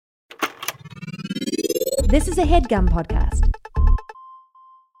This is a HeadGum podcast.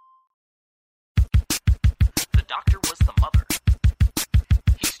 The doctor was the mother.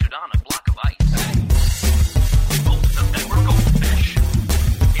 He stood on a block of ice. Both of them were goldfish.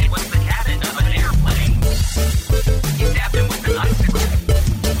 It was the cabin of an airplane. He stabbed him with an icicle.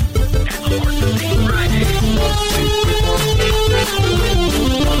 And the horses ate Friday.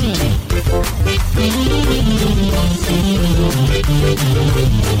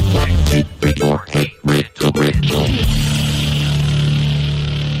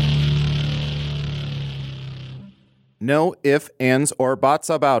 No ifs, ands, or buts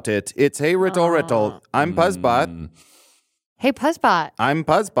about it. It's Hey Riddle Riddle. I'm Puzzbot. Hey, Puzzbot. I'm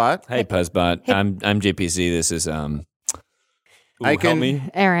Puzzbot. Hey, Puzzbot. Hey. I'm JPC. This is I help can- me.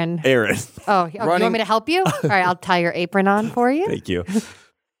 Aaron. Aaron. Oh, you want me to help you? All right, I'll tie your apron on for you. Thank you.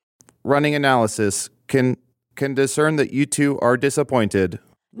 Running analysis can discern that you two are disappointed.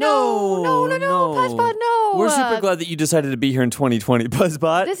 No, Puzzbot, no. We're super glad that you decided to be here in 2020,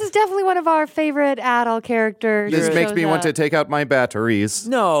 Puzzbot. This is definitely one of our favorite adult characters. This who makes shows me want up. to take out my batteries.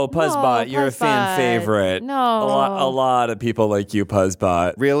 No, Puzzbot, you're a fan Puzzbot. favorite. No. A lot of people like you,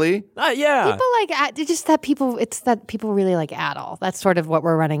 Puzzbot. Really? Yeah. People like it's just that people. It's that people really like Adol. That's sort of what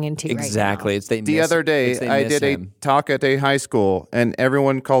we're running into Exactly. right It's they The miss- other day, it's they I miss did him. a talk at a high school, and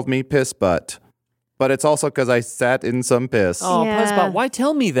everyone called me Piss Butt. But it's also because I sat in some piss. Oh, Yeah. Puzzbot, why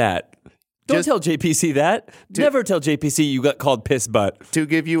tell me that? Don't Just- tell JPC that. Never tell JPC you got called piss butt. To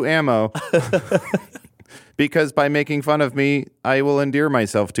give you ammo. Because by making fun of me, I will endear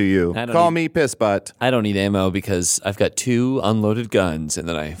myself to you. I don't Call need- me Piss Butt. I don't need ammo because I've got 2 unloaded guns and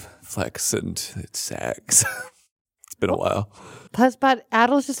then I flex and it sags. It's been a while. now. Puzzbot,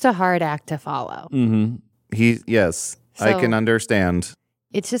 Adol's just a hard act to follow. Mm-hmm. Yes, I So- can understand.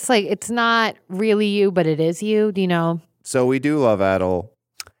 It's just like it's not really you, but it is you. Do you know? So we do love Adel.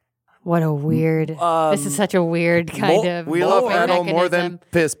 What a weird. This is such a weird kind of. We love coping Adel more mechanism. than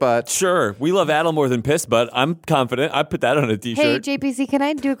Piss Butt. Sure, we love Adel more than piss butt. I'm confident. I put that on a Hey, t-shirt. JPC, can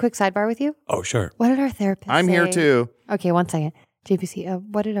I do a quick sidebar with you? Oh, sure. What did our therapist I'm say? here too. Okay, one second. JPC,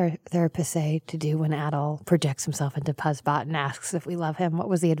 what did our therapist say to do when Adel projects himself into Puzzbot and asks if we love him? What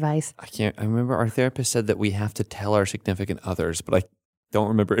was the advice? I remember our therapist said that we have to tell our significant others, but I don't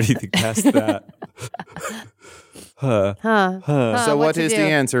remember anything past that. So what what to is do? the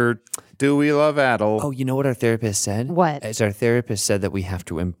answer? Do we love Adel? Oh, you know what our therapist said? What? Is our therapist said that we have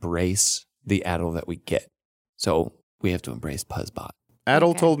to embrace the Adel that we get. So we have to embrace Puzzbot.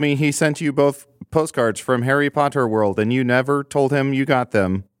 Adel Okay. told me he sent you both postcards from Harry Potter World, and you never told him you got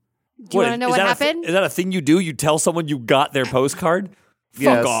them. Do you want to know is what that happened? Is that a thing you do? You tell someone you got their postcard?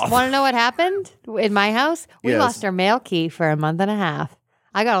 Yes. Fuck off. Want to know what happened in my house? We Yes. lost our mail key for a month and a half.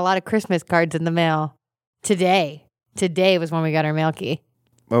 I got a lot of Christmas cards in the mail today. Today was when we got our mail key.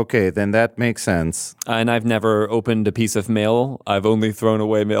 Okay, then that makes sense. And I've never opened a piece of mail. I've only thrown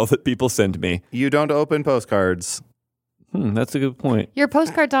away mail that people send me. You don't open postcards. That's a good point. Your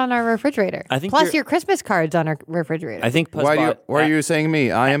postcards on our refrigerator. I think Plus you're- your Christmas cards on our refrigerator. I think Puzzbot. Why are you saying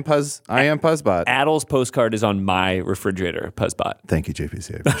me? I am Puzzbot. Adel's postcard is on my refrigerator, Puzzbot. Thank you,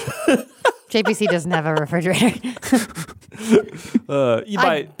 JPC. JPC doesn't have a refrigerator.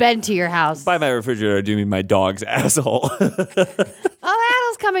 I've been to your house. By my refrigerator, I do mean my dog's asshole. Oh,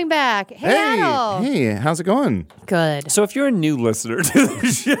 Adel's coming back. Hey, Adel. Hey, how's it going? Good. So if you're a new listener to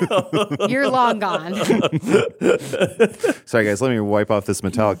the show, You're long gone. Sorry, guys. Let me wipe off this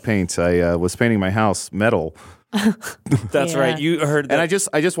metallic paint. I was painting my house metal, that's Yeah. right. You heard that. and I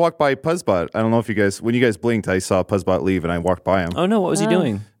just walked by Puzzbot. I don't know if you guys, when you guys blinked, I saw Puzzbot leave, and I walked by him, Oh no, what was he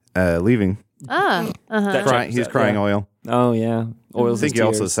doing? leaving. That He's checks out, crying yeah. oil. Oh yeah, oils. I think he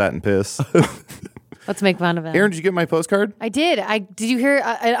also sat in piss. Let's make fun of him. Aaron, did you get my postcard? I did. Did you hear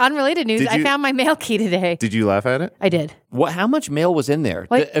unrelated news? Did I you- found my mail key today. Did you laugh at it? I did. What? How much mail was in there?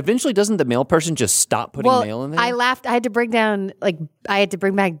 Like- Eventually, doesn't the mail person just stop putting mail in there? I laughed. I had to bring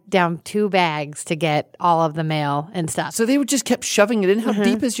back down 2 bags to get all of the mail and stuff. so they would just kept shoving it in. How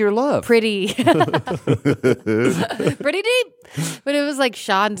deep is your love? pretty pretty deep. But it was like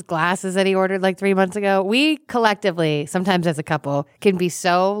Sean's glasses that he ordered like 3 months ago. We collectively, sometimes as a couple, can be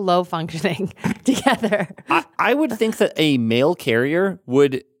so low functioning together. I would think that a mail carrier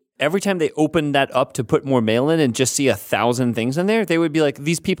would. Every time they open that up to put more mail in and just see 1,000 things in there, they would be like,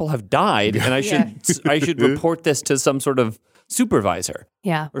 "These people have died, and I should report this to some sort of supervisor."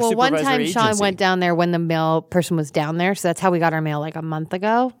 Yeah. Or Well, one supervisory time Sean agency. went down there when the mail person was down there. So that's how we got our mail like a month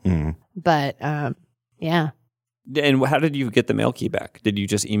ago. But yeah. And how did you get the mail key back? Did you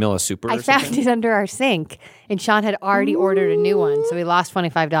just email a super? I or found something? it under our sink, and Sean had already ordered a new one. So we lost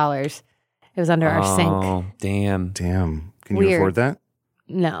 $25. It was under our sink. Oh, damn. Damn. Can you Weird. afford that?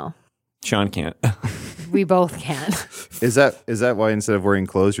 No. Sean can't. we both can. Is that why instead of wearing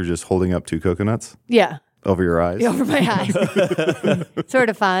clothes, you're just holding up 2 coconuts Yeah. over your eyes? Over my eyes. Sort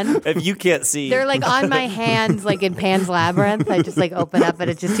of fun. If you can't see, They're like on my hands, like in Pan's Labyrinth. I just like open up and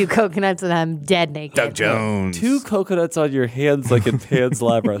it's just 2 coconuts and I'm dead naked. Doug Jones. 2 coconuts on your hands like in Pan's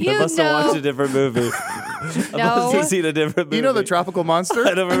Labyrinth. I You must have know- watched a different movie. I must No. have seen a different movie. You know the tropical monster?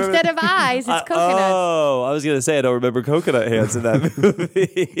 I don't remember. Instead of eyes, it's coconuts. Oh, I was going to say I don't remember coconut hands in that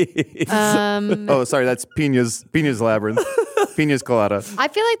movie. Oh, sorry, that's Pina's Labyrinth. Pina's Colada. I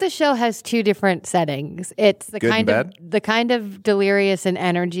feel like the show has 2 different settings. It's the Good and kind of delirious and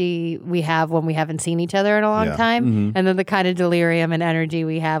energy we have when we haven't seen each other in a long Yeah. time, and then the kind of delirium and energy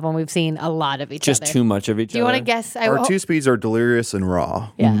we have when we've seen a lot of each Just other. too much of each Do you other. want to guess? Our 2 speeds are delirious and raw.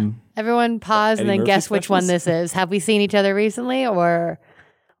 Yeah. Everyone pause and Eddie then Murphy guess which one specials? this is. Have we seen each other recently or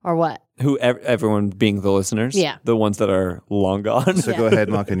what? Everyone being the listeners? Yeah. The ones that are long gone. So go ahead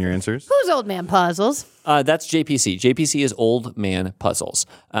and lock in your answers. Who's Old Man Puzzles? That's JPC. JPC is Old Man Puzzles.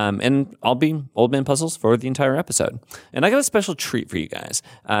 And I'll be Old Man Puzzles for the entire episode. And I got a special treat for you guys.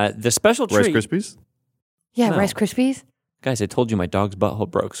 The special Rice treat... Krispies? Yeah, No. Rice Krispies. Guys, I told you my dog's butthole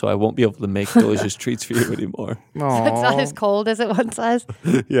broke, so I won't be able to make delicious treats for you anymore. It's not as cold as it once was.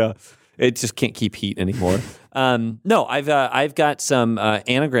 Yeah. It just can't keep heat anymore. No, I've got some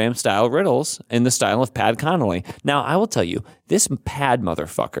anagram style riddles in the style of Pad Connolly. Now, I will tell you, this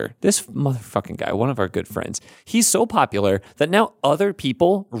motherfucking guy, one of our good friends, he's so popular that now other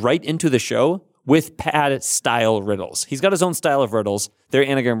people write into the show with Pad style riddles. He's got his own style of riddles. They're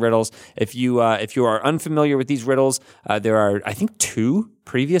anagram riddles. If you are unfamiliar with these riddles, there are, I think, 2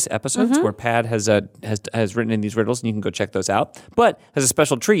 previous episodes where Pad has written in these riddles, and you can go check those out. But as a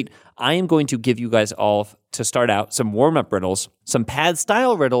special treat, I am going to give you guys all, to start out, some warm-up riddles, some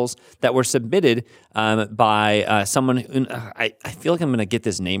Pad-style riddles that were submitted by someone who, I feel like I'm going to get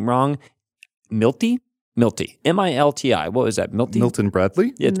this name wrong. Milty? Milty. What was that? Milton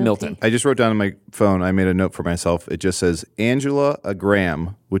Bradley? Yeah, it's Milton. I just wrote down on my phone, I made a note for myself. It just says Angela a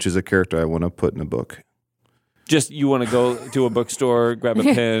Graham, which is a character I want to put in a book. Just you want to go to a bookstore, grab a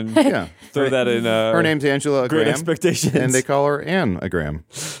pen, Yeah. throw that in. Her name's Angela a Great Graham. Expectations. And they call her Anne a Graham.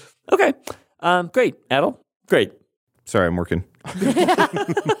 Okay. Great. Adel? Great. Sorry, I'm working.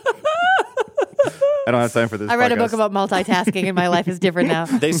 I don't have time for this. I read a podcast. book about multitasking and my life is different now.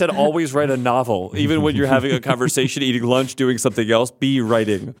 They said always write a novel. Even when you're having a conversation, eating lunch, doing something else, be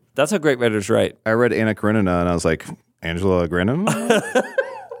writing. That's how great writers write. I read Anna Karenina and I was like, Angela Karenina?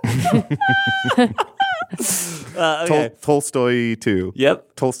 Okay. Tolstoy 2.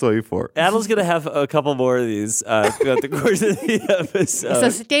 Yep. Tolstoy 4. Adel's going to have a couple more of these throughout the course of the episode. So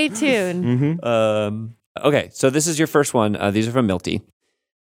stay tuned. Okay, so this is your first one. These are from Milty.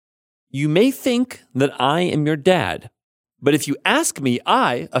 You may think that I am your dad, but if you ask me,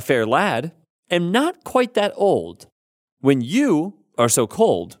 I, a fair lad, am not quite that old. When you are so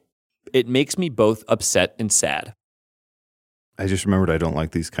cold, it makes me both upset and sad. I just remembered I don't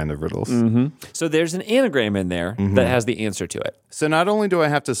like these kind of riddles. So there's an anagram in there that has the answer to it. So not only do I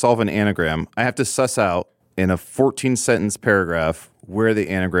have to solve an anagram, I have to suss out in a 14-sentence paragraph where the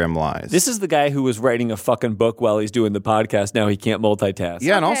anagram lies. This is the guy who was writing a fucking book while he's doing the podcast. Now he can't multitask.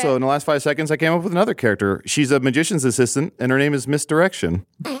 Yeah, and also in the last 5 seconds, I came up with another character. She's a magician's assistant, and her name is Misdirection.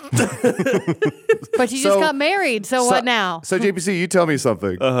 But you just got married, so what now? So JPC, you tell me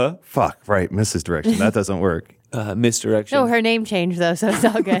something. Fuck, right, Mrs. Direction. That doesn't work. Misdirection. No, her name changed though, so it's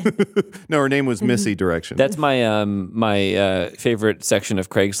all good. No, her name was Missy Direction. That's my my favorite section of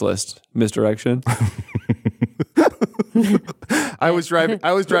Craigslist. Misdirection. I was driving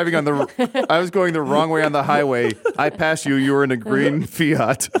on the. I was going the wrong way on the highway. I passed you. You were in a green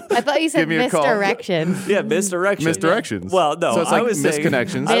Fiat. I thought you said Give me a call. misdirection. Yeah, misdirection. Misdirections. Well, no, so it's I like was saying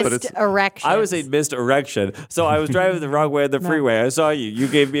misconnections, but it's Misdirection. I was saying misdirection. So I was driving the wrong way on the freeway. I saw you. You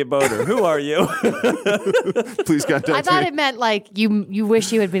gave me a boner. Who are you? please contact I thought me. it meant like you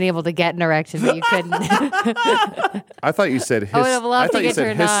wish you had been able to get an erection, but you couldn't. I thought you said. I would have loved to get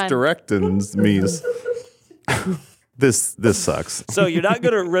turned on. hysterectons means. This sucks. So you're not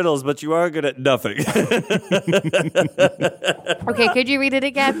good at riddles, but you are good at nothing. Okay, could you read it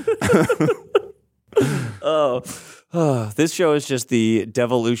again? This show is just the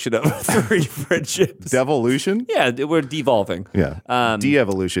devolution of 3 friendships. Devolution? Yeah, we're devolving. Yeah.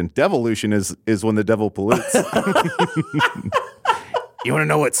 De-evolution. Devolution is when the devil pollutes. You want to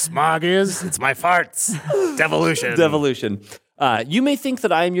know what smog is? It's my farts. Devolution. Devolution. You may think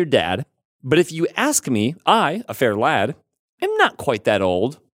that I am your dad, but if you ask me, I, a fair lad, am not quite that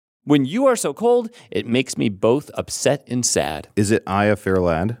old. When you are so cold, it makes me both upset and sad. Is it I, a fair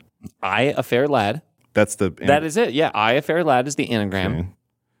lad? I, a fair lad. That's the. That is it. Yeah, I, a fair lad is the anagram. Okay.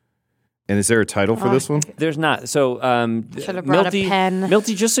 And is there a title for this one? There's not. So, Should have brought a pen.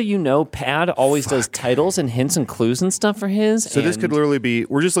 Milty, just so you know, Pad always does titles and hints and clues and stuff for his. So this could literally be,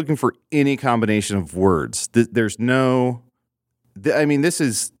 we're just looking for any combination of words. There's no, I mean, this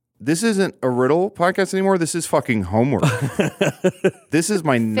isn't a riddle podcast anymore. This is fucking homework. This is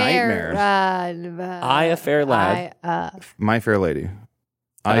my nightmare. I, a fair lad. My Fair Lady.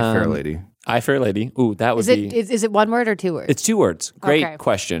 Fair Lady. I, fair lady. Ooh, that would be. Is it one word or 2 words? It's 2 words. Great Okay.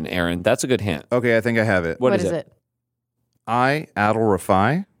 question, Aaron. That's a good hint. Okay, I think I have it. What is it?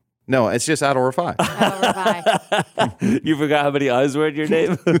 Adel-Rafai? No, it's just Adel-Rafai. You forgot how many eyes were in your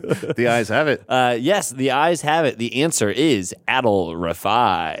name? The eyes have it. Yes, the eyes have it. The answer is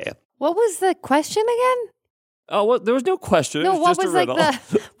Adel-Rafai. What was the question again? Oh, well, there was no question. No, it was what just was a riddle.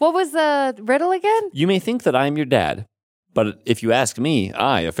 what was the riddle again? You may think that I am your dad, but if you ask me,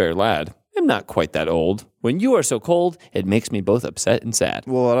 I, a fair lad, am not quite that old. When you are so cold, it makes me both upset and sad.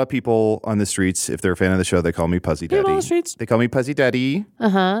 Well, a lot of people on the streets, if they're a fan of the show, they call me Puzzy Daddy. People on the streets? They call me Puzzy Daddy.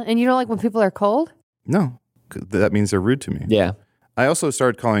 And you don't like when people are cold? No, 'cause that means they're rude to me. Yeah. I also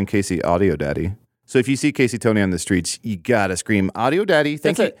started calling Casey Audio Daddy. So if you see Casey Tony on the streets, you gotta scream Audio Daddy.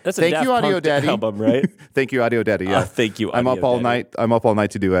 Thank you, That's a thank Daft you, Audio Punk Daddy. album, right? Thank you, Audio Daddy. Yeah, Thank you, I'm Audio up all Daddy. night. I'm up all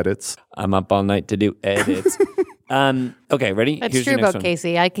night to do edits. I'm up all night to do edits. Okay, ready? That's Here's true your next about one.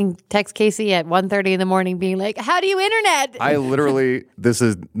 Casey. I can text Casey at 1:30 in the morning being like, how do you internet? I literally, this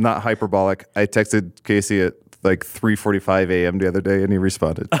is not hyperbolic. I texted Casey at like 3:45 a.m. the other day, and he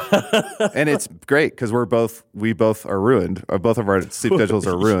responded. And it's great because we both are ruined. Both of our sleep schedules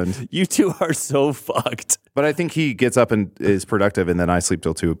are ruined. You two are so fucked. But I think he gets up and is productive, and then I sleep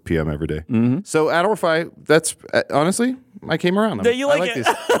till 2 p.m. every day. Mm-hmm. So Adel-Rafai, that's honestly, I came around. Yeah, you like it. These.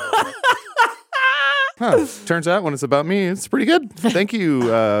 Turns out when it's about me, it's pretty good. Thank you,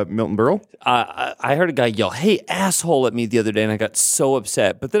 Milton Berle. I heard a guy yell, "Hey, asshole," at me the other day, and I got so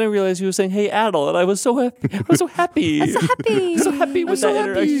upset. But then I realized he was saying, "Hey, Adel," and I was so happy. I was so happy. I'm so happy. So happy with that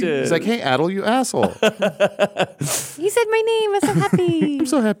interaction. He's like, "Hey, Adel, you asshole." He said my name. I'm so happy. I'm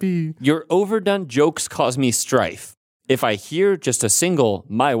so happy. Your overdone jokes cause me strife. If I hear just a single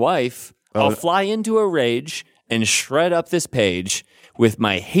 "my wife," I'll fly into a rage and shred up this page with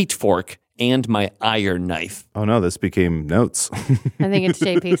my hate fork and my iron knife. Oh no, this became notes. I think it's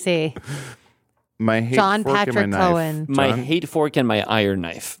JPC. My hate John fork Patrick and my knife. Cohen. My John? hate fork and my iron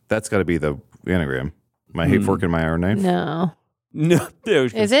knife. That's got to be the anagram. My hate fork and my iron knife. No. No,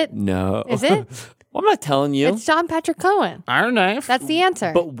 Is it? No. Is it? Well, I'm not telling you. It's John Patrick Cohen. Iron knife. That's the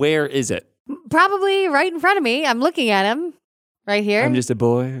answer. But where is it? Probably right in front of me. I'm looking at him right here. I'm just a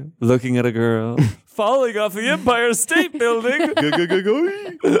boy looking at a girl falling off the Empire State Building.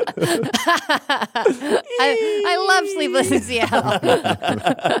 I love Sleepless in Seattle.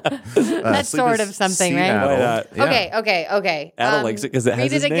 That's sort of something, right? Why not? Yeah. Okay. Adel likes it because it has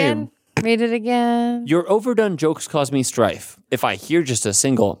read his it again. name. Read it again. Your overdone jokes cause me strife. If I hear just a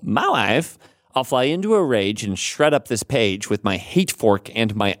single "my wife," I'll fly into a rage and shred up this page with my hate fork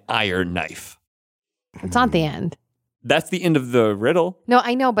and my iron knife. It's not the end. That's the end of the riddle. No,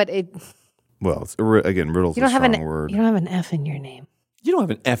 I know, but it. Well, again, riddle's You don't a have strong word. You don't have an F in your name. You don't have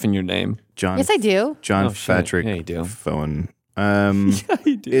an F in your name. John. Yes, I do. John Oh, shit. Patrick. Yeah, you do. Fowen.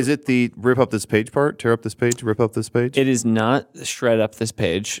 You do. Is it the rip up this page part? Tear up this page? Rip up this page? It is not shred up this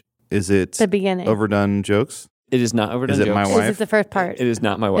page. Is it The beginning. overdone jokes? It is not overdone Is it jokes. my Is wife? it the first part? It is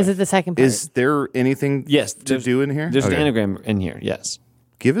not my wife. Is it the second part? Is there anything Yes, to there's- do in here? There's Okay. an anagram in here, yes.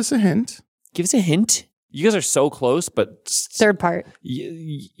 Give us a hint. Give us a hint. You guys are so close, but Third part.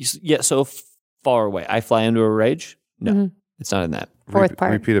 yeah, so far away. I fly into a rage? No, it's not in that. Fourth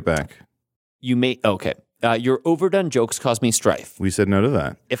part. Repeat it back. You may, okay. Your overdone jokes cause me strife. We said no to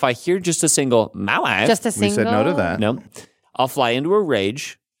that. If I hear just a single "my wife," Just a We single. said no to that. no, I'll fly into a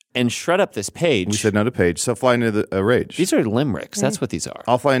rage and shred up this page. We said no to page. So fly into a rage. These are limericks. That's what these are.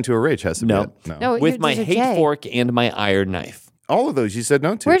 I'll fly into a rage has to No. be it. No, With my there's a hate J. fork and my iron knife. All of those you said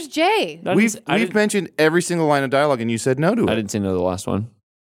no to. Where's Jay? I We've didn't- mentioned every single line of dialogue and you said no to I it. didn't say no to the last one.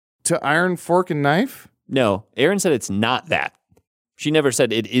 To iron, fork, and knife? No, Erin said it's not that. She never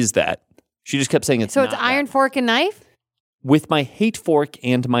said it is that. She just kept saying it's So not it's iron, that. fork, and knife? With my hate fork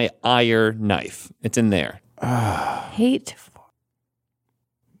and my iron knife. It's in there. Hate.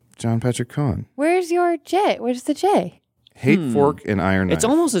 John Patrick Cohen. Where's your J? Where's the J? Hate, fork, and iron knife. It's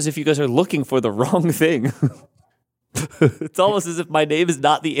almost as if you guys are looking for the wrong thing. It's almost as if my name is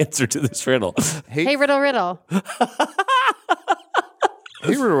not the answer to this riddle. Hey, riddle.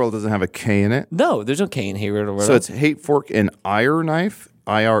 Hate Riddle doesn't have a K in it. No, there's no K in here. Riddle. So it's hate, fork, and iron knife?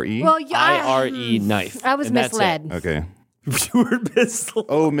 IRE? Well, yeah. I-R-E knife. I was And that's it. misled. Okay. You were misled.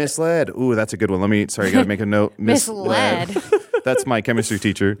 Oh, misled. Ooh, that's a good one. Gotta make a note. Misled. That's my chemistry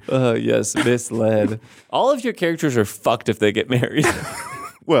teacher. Oh, yes, misled. All of your characters are fucked if they get married.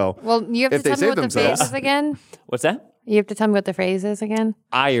 Well, you have to if they tell me save what the themselves. phrase is again. What's that? You have to tell me what the phrase is again.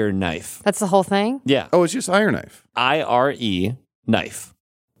 Iron knife. That's the whole thing? Yeah. Oh, it's just iron knife. IRE knife.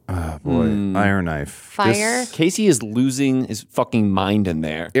 Oh, boy. Iron knife. Fire? Casey is losing his fucking mind in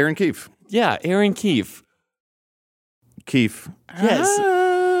there. Aaron Keefe. Yeah, Aaron Keefe. Keefe.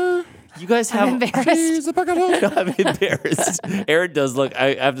 Yes. You guys have. I'm embarrassed. I'm embarrassed. Aaron does look.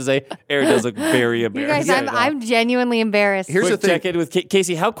 I have to say, Aaron does look very You embarrassed. guys, right now. I'm genuinely embarrassed. Here's Quick the thing. check in with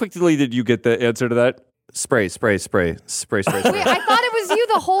Casey. How quickly did you get the answer to that? Spray. Wait, I thought it was you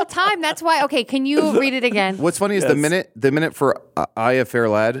the whole time. That's why. Okay, can you read it again? What's funny is the minute for I, a fair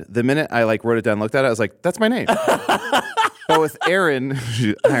lad, the minute I wrote it down, looked at it, I was like, that's my name. But with Aaron,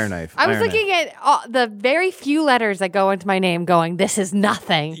 iron knife. I was iron looking knife. at the very few letters that go into my name going, this is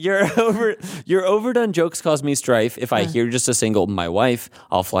nothing. Your overdone jokes cause me strife. If I hear just a single "my wife,"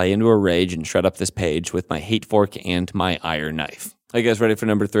 I'll fly into a rage and shred up this page with my hate fork and my iron knife. Are you guys ready for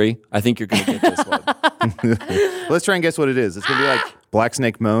number 3? I think you're going to get this one. Let's try and guess what it is. It's going to be like Black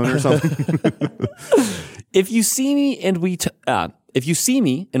Snake Moan or something. If you see me and we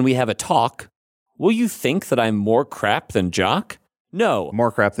have a talk, will you think that I'm more crap than Jock? No.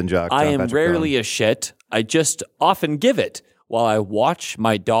 More crap than Jock. I John am Patrick rarely Cohen. a shit. I just often give it while I watch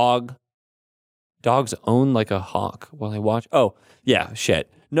my dog's own like a hawk. While I watch. Oh, yeah,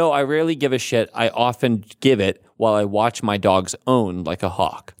 shit. No, I rarely give a shit. I often give it while I watch my dog's own like a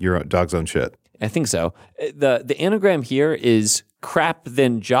hawk. Your dog's own shit. I think so. The anagram here is crap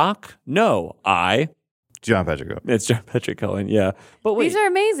than Jock. No, John Patrick Cohen. It's John Patrick Cohen, yeah. But wait. These are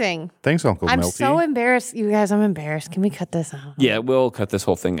amazing. Thanks, Uncle I'm Milky. so embarrassed. You guys, I'm embarrassed. Can we cut this out? Yeah, we'll cut this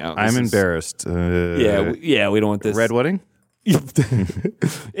whole thing out. I'm embarrassed. Yeah, we don't want this. Red wedding?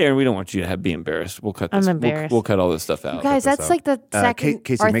 Aaron, we don't want you to be embarrassed. We'll cut this. I'm embarrassed. We'll cut all this stuff out. Guys, that's like the second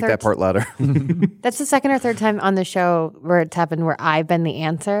Casey, or make third. that part louder. That's the second or third time on the show where it's happened where I've been the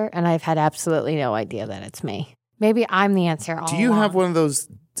answer and I've had absolutely no idea that it's me. Maybe I'm the answer all Do you along. have one of those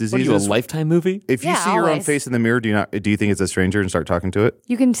What are you, a diseases? Lifetime movie? If you Yeah, see your own always. face in the mirror, do you think it's a stranger and start talking to it?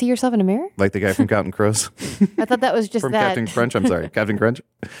 You can see yourself in a mirror? Like the guy from Captain Crows? I thought that was just From that. Captain Crunch? I'm sorry. Captain Crunch?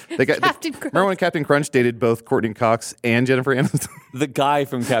 Captain Crunch. Remember when Captain Crunch dated both Courtney Cox and Jennifer Aniston? The guy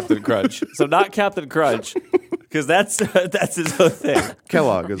from Captain Crunch. So not Captain Crunch, because that's his own thing.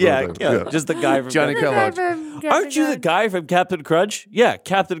 Kellogg is Yeah, what I'm just the guy from Johnny Captain Kellogg. Aren't you the guy from Captain Crunch? Yeah,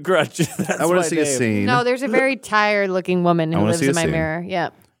 Captain Crunch. That's I want my to see a name. scene. No, there's a very tired looking woman I who wanna lives see in a my scene. mirror. Yeah.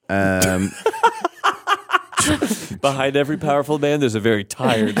 Behind every powerful man, there's a very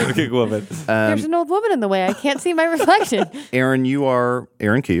tired looking woman. There's an old woman in the way. I can't see my reflection. Aaron, you are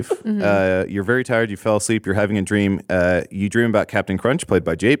Aaron Keefe. Mm-hmm. You're very tired. You fell asleep. You're having a dream. You dream about Captain Crunch, played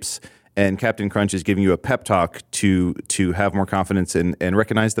by Japes. And Captain Crunch is giving you a pep talk to have more confidence and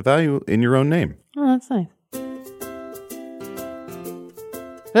recognize the value in your own name. Oh, that's nice.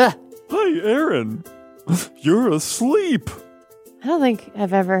 Ugh. Hi, Aaron. You're asleep. I don't think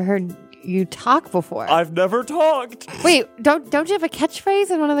I've ever heard you talk before. I've never talked. Wait, don't you have a catchphrase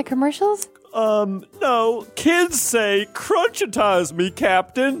in one of the commercials? No. Kids say, crunchitize me,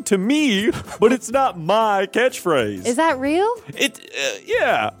 Captain, to me, but it's not my catchphrase. Is that real?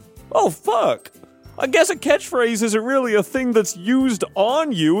 Yeah. Oh, fuck. I guess a catchphrase isn't really a thing that's used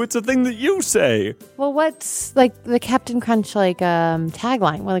on you. It's a thing that you say. Well, what's like the Captain Crunch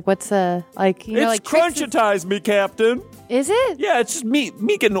tagline? Well, like what's the like you know like It's crunchitize me, Captain. Is it? Yeah, it's just me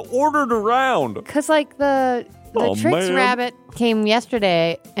getting ordered around. Because like the Oh, Trix man. Rabbit came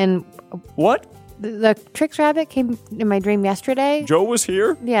yesterday, and What? the Trix Rabbit came in my dream yesterday. Joe was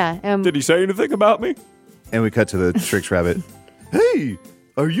here? Yeah. Did he say anything about me? And we cut to the Trix Rabbit. Hey,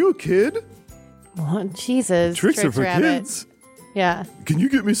 are you a kid? Oh, Jesus. Tricks are for Rabbit. kids. Yeah. Can you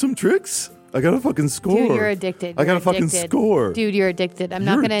get me some tricks? I got a fucking score. Dude, you're addicted. I got You're a fucking addicted. score. Dude, you're addicted. I'm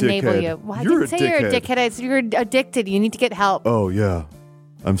not You're a going to enable dickhead. you. Well, I You're didn't a say you're a dickhead. dickhead. I said you're addicted. You need to get help. Oh, yeah.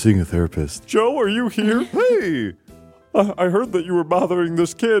 I'm seeing a therapist. Joe, are you here? Hey, I heard that you were bothering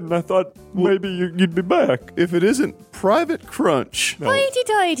this kid, and I thought maybe you'd be back. if it isn't Private Crunch.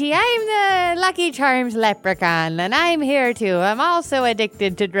 Hoity-toity, I'm the Lucky Charms leprechaun, and I'm here too. I'm also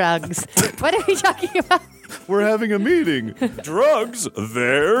addicted to drugs. What are we talking about? We're having a meeting. Drugs,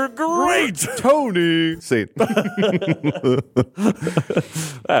 they're great. Tony. Say it.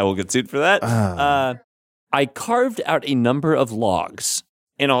 We'll get sued for that. I carved out a number of logs,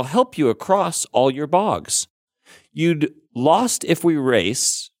 and I'll help you across all your bogs. You'd lost if we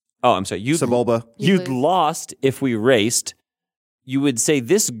race. Oh, I'm sorry. Sebulba. You'd lost if we raced. You would say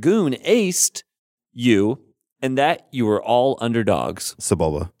this goon aced you, and that you were all underdogs.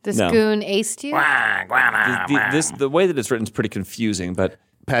 Sebulba. This No. goon aced you? The way that it's written is pretty confusing, but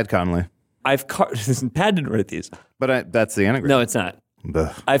Pad Conley. Pat didn't write these. But that's the anagram. No, it's not.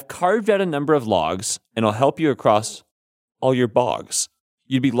 Ugh. I've carved out a number of logs, and I'll help you across all your bogs.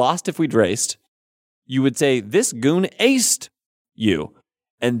 You'd be lost if we'd raced. You would say, this goon aced you,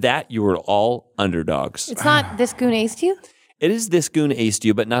 and that you were all underdogs. It's not this goon aced you? It is this goon aced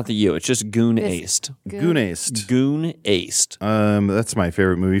you, but not the you. It's just goon aced. Goon aced. Goon aced. That's my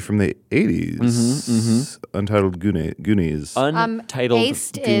favorite movie from the 80s. Untitled Goonies. Untitled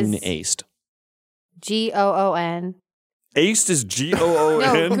aced goon is- aced. Goon. Aced is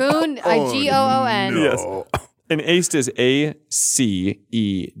G-O-O-N. No, goon, Goon. Yes. And aced is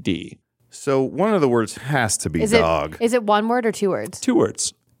A-C-E-D. So one of the words has to be dog. Is it one word or two words? 2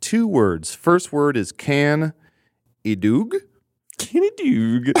 words. 2 words. First word is can idug.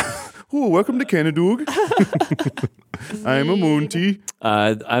 Kennedoog. Oh, welcome to Canadoog. I'm a Moonty.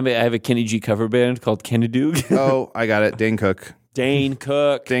 I have a Kenny G cover band called Kennedoog. Oh, I got it. Dane Cook. Dane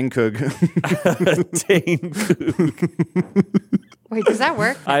Cook. Dane Cook. Dane Cook. Wait, does that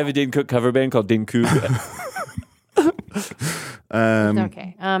work? I have a Dane Cook cover band called Dane Cook.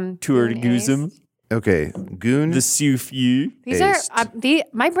 Okay. Tour de goon aced. Goosum. Okay. Goon. The Sufi. These Aced. are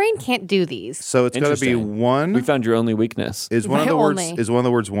my brain can't do these. So it's got to be Interesting. one. We found your only weakness. Is one of My the words? only. Is one of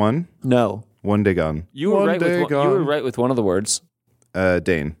the words one? No. One day gone. You were One right with day one, you gone. were right with one of the words.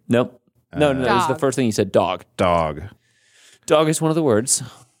 Dane. Nope. No, it was the Dog. first thing you said. Dog. Dog. Dog is one of the words.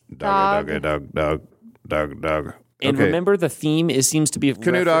 Dog. Dog. Dog. And Okay. remember, the theme seems to be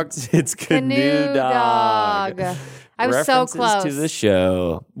Canoe dog. It's canoe dog. I was so References close. to the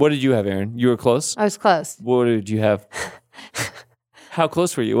show. What did you have, Aaron? You were close. I was close. What did you have? How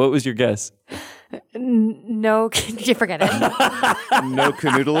close were you? What was your guess? No, did you forget it? No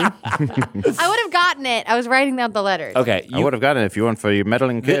canoodling. I would have gotten it. I was writing down the letters. Okay, I would have gotten it if you went for your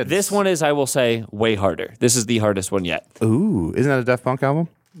meddling kids. this one is, I will say, way harder. This is the hardest one yet. Ooh, isn't that a Daft Punk album?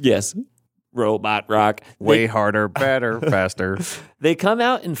 Yes. Robot rock. Way harder, better, faster. They come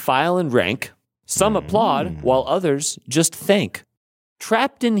out in file and rank. Some applaud, while others just thank.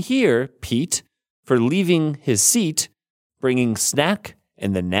 Trapped in here, Pete, for leaving his seat, bringing snack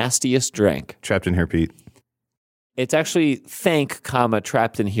and the nastiest drink. Trapped in here, Pete. It's actually thank, comma,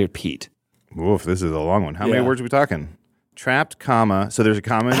 trapped in here, Pete. Oof, this is a long one. How many Yeah. words are we talking? Trapped, comma. So there's a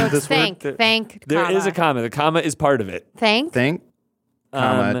comma So in it's this thank, word? thank, There comma. is a comma. The comma is part of it. Thank? Thank,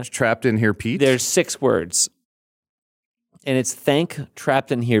 comma, trapped in here, Pete. There's 6 words. And it's thank,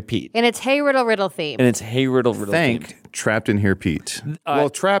 trapped in here, Pete. And it's Hey Riddle Riddle theme. And it's hey riddle riddle. Thank, themed. trapped in here, Pete.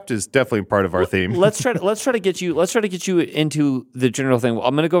 Well, trapped is definitely part of our theme. Let's try to get you into the general thing.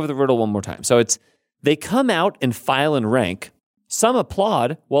 I'm going to go over the riddle one more time. So it's they come out and file and rank. Some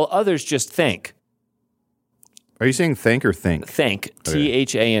applaud while others just thank. Are you saying thank or think? Thank. Okay.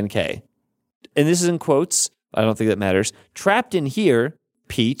 THANK. And this is in quotes. I don't think that matters. Trapped in here,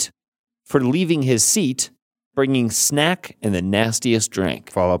 Pete, for leaving his seat, bringing snack and the nastiest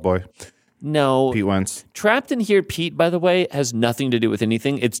drink. Fall Out Boy. No. Pete Wentz. Trapped in here, Pete, by the way, has nothing to do with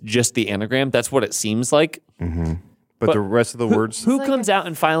anything. It's just the anagram. That's what it seems like. But the rest of the words. Who comes out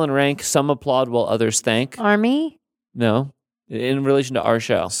and file and rank? Some applaud while others thank. Army? No. In relation to our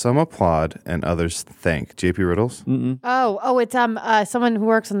show. Some applaud and others thank. JP Riddles. Oh, it's someone who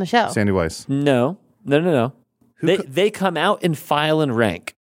works on the show. Sandy Weiss. No. They come out and file and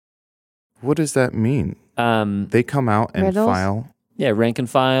rank. What does that mean? They come out and Riddles? file. Yeah, rank and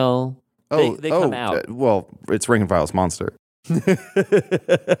file. They come out. Well, it's Rank and File's Monster.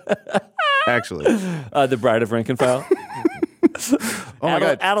 Actually. The Bride of Rank and File. Oh my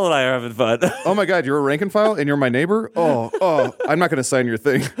God. Adel and I are having fun. Oh my God, you're a Rank and File and you're my neighbor? Oh, I'm not going to sign your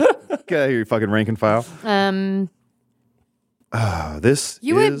thing. Get out of here, you fucking Rank and File. This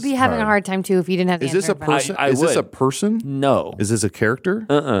You is would be having a hard time too if you didn't have the Is this answer a in front of person? I Is this a would. person? No. Is this a character?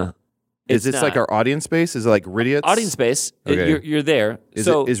 Is It's this like not. our audience space? Is it like Ridiots? Audience space. Okay. You're there. Is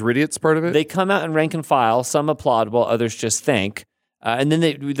So is Ridiots part of it? they come out and rank and file. Some applaud while others just thank. And then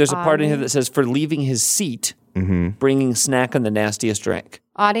there's a part in here that says for leaving his seat, bringing snack and the nastiest drink.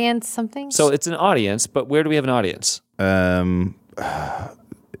 Audience something? So it's an audience, but where do we have an audience? in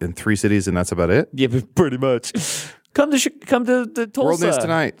 3 cities and that's about it? Yeah, but pretty much. Come to the Tulsa. World News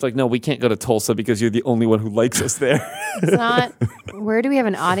Tonight. It's like, no, we can't go to Tulsa because you're the only one who likes us there. It's not. Where do we have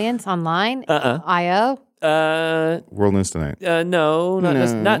an audience online? IO? World News Tonight. No, not.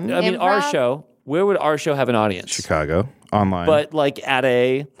 I mean, our Improv? show. Where would our show have an audience? Chicago. Online. But like at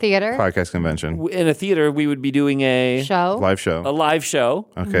a Theater? podcast convention. in a theater, we would be doing a Show? Live show. live show.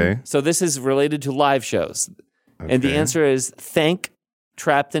 Okay. So this is related to live shows, and the Okay. answer is thank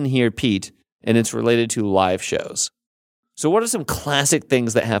Trapped in Here, Pete, and it's related to live shows. So what are some classic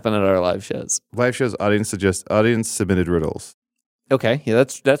things that happen at our live shows? Live shows, audience submitted riddles. Okay, yeah,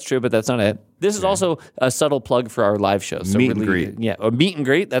 that's true, but that's not it. This is also a subtle plug for our live shows. So Meet and greet. Yeah, a meet and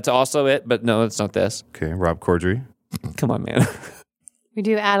greet. That's also it, but no, it's not this. Okay, Rob Corddry. Come on, man. We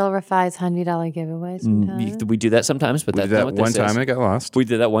do Adel Rafai's $100 giveaways sometimes. We do that sometimes, but We that's did not that what one this time is. and it got lost. We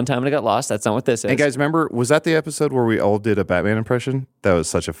did that one time and it got lost. That's not what this is. And guys, remember, was that the episode where we all did a Batman impression? That was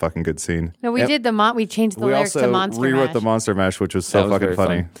such a fucking good scene. No, we And did we changed the we lyrics also to Monster rewrote Mash. the Monster Mash, which was That so was fucking very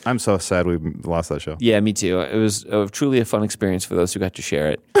funny. fun. I'm so sad we lost that show. Yeah, me too. It was truly a fun experience for those who got to share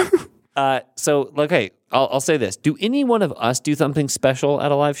it. Okay, I'll say this. Do any one of us do something special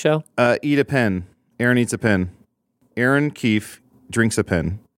at a live show? Eat a pen. Aaron eats a pen. Aaron Keefe drinks a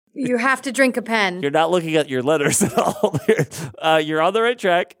pen. You have to drink a pen. You're not looking at your letters at all. You're on the right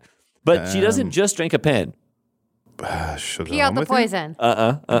track. But she doesn't just drink a pen. Should Pee out the poison.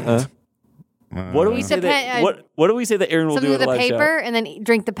 What do we say what do we say that Aaron will Something do at with a the live paper, show? and then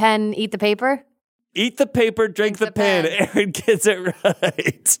drink the pen, eat the paper. Eat the paper, drink the pen. Aaron gets it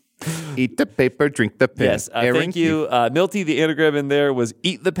right. Eat the paper, drink the pen. Yes, Aaron thank you. Milty, the anagram in there was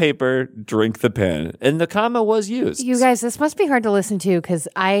eat the paper, drink the pen. And the comma was used. You guys, this must be hard to listen to because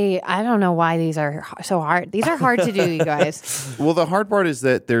I don't know why these are so hard. These are hard to do, you guys. Well, the hard part is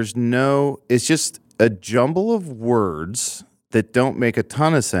that it's just a jumble of words that don't make a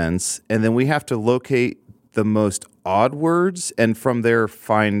ton of sense. And then we have to locate the most odd words and from there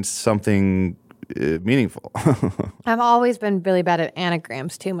find something meaningful. I've always been really bad at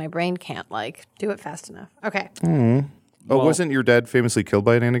anagrams too. My brain can't do it fast enough. Okay. Wasn't your dad famously killed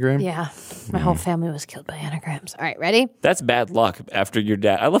by an anagram? Yeah. My whole family was killed by anagrams. All right, ready? That's bad luck after your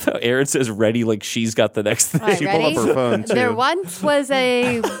dad. I love how Aaron says ready like she's got the next thing. All right, She ready? pulled up her phone, too. There once was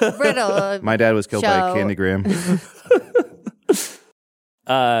a riddle. My dad was killed by a Show. candygram.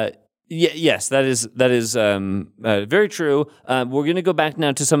 Yes, that is very true. We're going to go back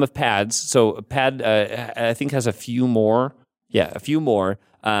now to some of Pad's. So Pad, I think, has a few more. Yeah, a few more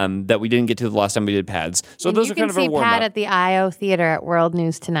that we didn't get to the last time we did Pads. So And those you are kind of a can see warm Pat up. at the IO Theater at World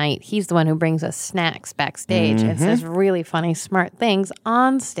News Tonight. He's the one who brings us snacks backstage and says really funny, smart things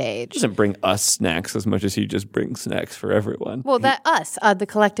on stage. Doesn't bring us snacks as much as he just brings snacks for everyone. Well, that us, the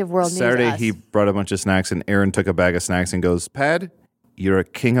collective World Saturday, News. Us. he brought a bunch of snacks, and Aaron took a bag of snacks and goes, Pad, you're a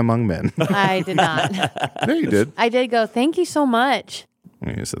king among men. I did not. No, you did. I did go, thank you so much.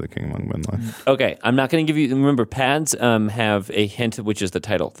 You said the king among men. Okay, I'm not going to give you. Remember, Pads have a hint, which is the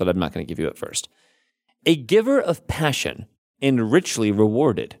title that I'm not going to give you at first. A giver of passion and richly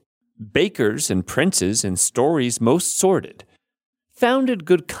rewarded, bakers and princes and stories most sordid, founded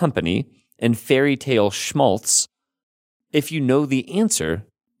good company and fairy tale schmaltz. If you know the answer,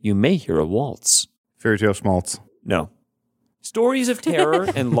 you may hear a waltz. Fairy tale schmaltz. No. Stories of terror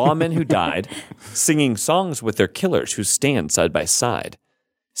and lawmen who died, singing songs with their killers who stand side by side.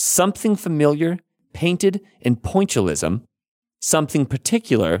 Something familiar, painted in pointillism. Something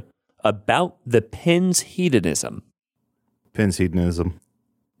particular about the pen's hedonism. Pen's hedonism.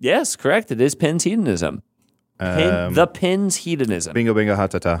 Yes, correct. It is pen's hedonism. The pen's hedonism. Bingo, bingo, ha,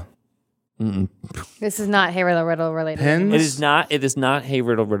 ta, ta. This is not Hey Riddle Riddle related. Pens? It is not Hey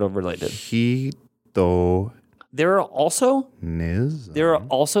Riddle Riddle related. Hedonism. There are also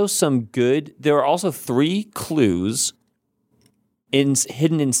three clues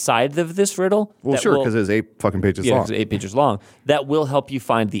hidden inside of this riddle. Well, sure, because it's 8 fucking pages long. It's 8 pages long. That will help you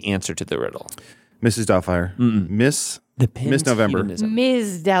find the answer to the riddle. Mrs. Doubtfire. Miss November. Hedonism.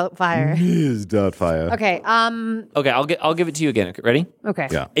 Ms. Doubtfire. Ms. Doubtfire. Okay. Okay, I'll give it to you again. Okay, ready? Okay.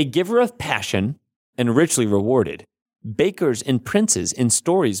 Yeah. A giver of passion and richly rewarded, bakers and princes in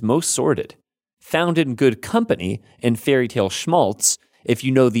stories most sordid, found in good company and fairy tale schmaltz. If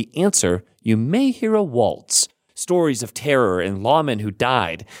you know the answer, you may hear a waltz. Stories of terror and lawmen who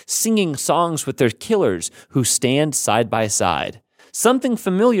died, singing songs with their killers who stand side by side. Something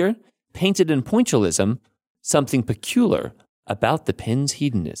familiar, painted in pointillism, something peculiar about the pen's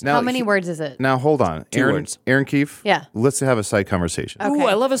hedonism. Now, How many words is it? Now, hold on. Two Aaron, words. Aaron Keefe? Yeah. Let's have a side conversation. Okay. Ooh,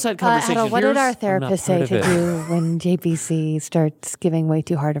 I love a side conversation. Adel, what did our I'm not therapist say part to of it. do when JPC starts giving way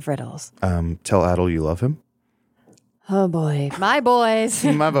too hard of riddles? Tell Adel you love him. Oh boy. My boys.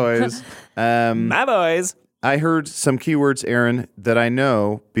 My boys. My boys. I heard some keywords, Aaron, that I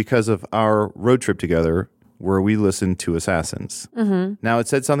know because of our road trip together where we listened to Assassins. Mm-hmm. Now, it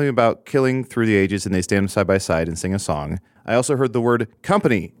said something about killing through the ages and they stand side by side and sing a song. I also heard the word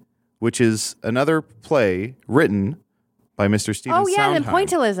company, which is another play written by Mr. Stephen Oh yeah, Sondheim. then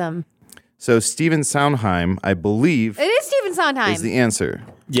pointillism. So Stephen Sondheim, I believe, It is Stephen Sondheim. is the answer.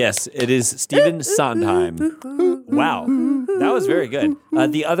 Yes, it is Stephen Sondheim. Wow. That was very good.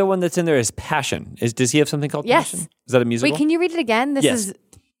 The other one that's in there is Passion. Does he have something called Yes. Passion? Is that a musical? Wait, can you read it again? Yes.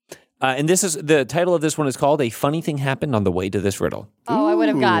 And this is the title of this one is called "A Funny Thing Happened on the Way to This Riddle." Oh, I would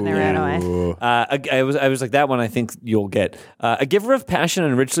have gotten it right away. I was like, that one I think you'll get. A giver of passion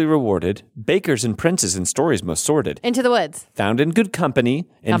and richly rewarded, bakers and princes in stories most sordid, Into the Woods. found in good company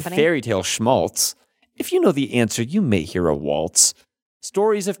and fairy tale schmaltz. If you know the answer, you may hear a waltz.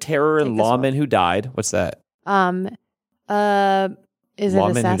 Stories of terror and lawmen who died. What's that? Is it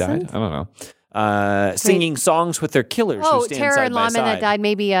Lawmen who Assassins? died? I don't know. Singing songs with their killers who stand Terror side and by Lawmen side. that died.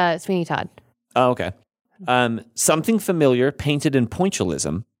 Maybe Sweeney Todd. Oh, okay. Something familiar painted in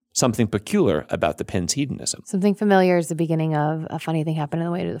pointillism. Something peculiar about the pen's hedonism. Something familiar is the beginning of A Funny Thing Happened on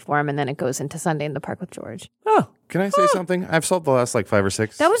the Way to the Forum, and then it goes into Sunday in the Park with George. Oh, Can I say something? I've solved the last like 5 or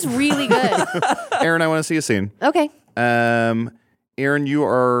 6. That was really good. Aaron, I want to see a scene. Okay. Aaron, you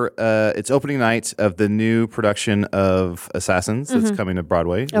are. It's opening night of the new production of Assassins that's coming to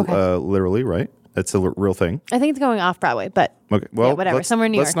Broadway. Okay. Literally, right? That's a real thing. I think it's going off Broadway, but Okay. Well, yeah, whatever. Somewhere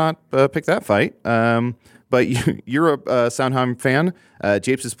near. Let's not pick that fight. But you're a Sondheim fan.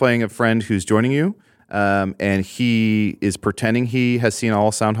 Japes is playing a friend who's joining you, and he is pretending he has seen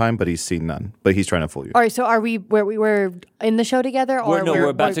all Sondheim, but he's seen none. But he's trying to fool you. All right. So are we where we were in the show together, or we're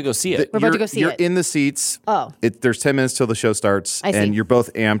about to go see it. We're about to go see You're it. in the seats. Oh. There's 10 minutes till the show starts, I see. and you're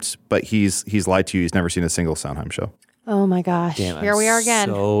both amped. But he's lied to you. He's never seen a single Sondheim show. Oh my gosh! Damn, Here we are again.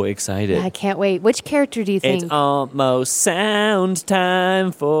 So excited. I can't wait. Which character do you think? It's almost sound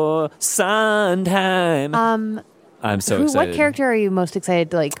time for Sondheim. I'm so excited. What character are you most excited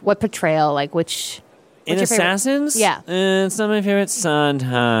to like? What portrayal? Like which? In what's your favorite- Assassins? Yeah. It's not my favorite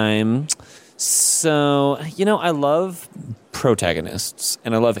Sondheim. So, I love protagonists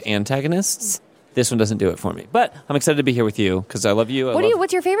and I love antagonists. This one doesn't do it for me. But I'm excited to be here with you because I love you.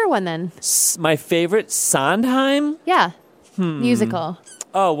 What's your favorite one then? My favorite Sondheim? Yeah. Musical.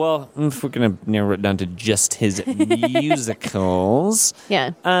 Oh, well, if we're going to narrow it down to just his musicals.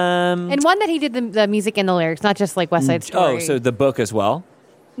 Yeah. And one that he did the music and the lyrics, not just like West Side Story. Oh, so the book as well?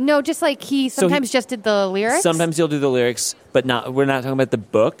 No, just like he sometimes just did the lyrics. Sometimes he'll do the lyrics, but we're not talking about the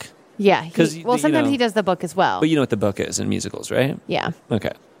book. Yeah. 'Cause, Sometimes he does the book as well. But you know what the book is in musicals, right? Yeah.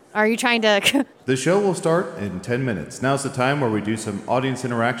 Okay. Are you trying to... The show will start in 10 minutes. Now's the time where we do some audience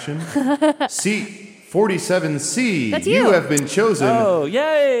interaction. Seat 47C. That's you. have been chosen. Oh,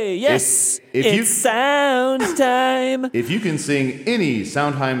 yay! Yes! It's sound time! If you can sing any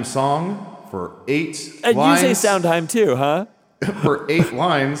Sondheim song for 8 And lines, you say Sondheim too, huh? for 8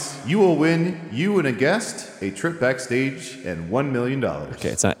 lines, you will win, you and a guest, a trip backstage and $1 million. Okay,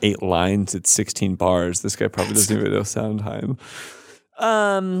 it's not 8 lines, it's 16 bars. This guy probably doesn't even know Sondheim.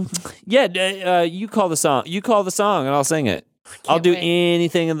 You call the song. You call the song, and I'll sing it. I'll do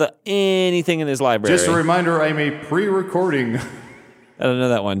anything in his library. Just a reminder, I'm a pre-recording. I don't know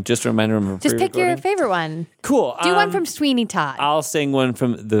that one. Just a reminder. I'm Just pick your favorite one. Cool. Do one from Sweeney Todd. I'll sing one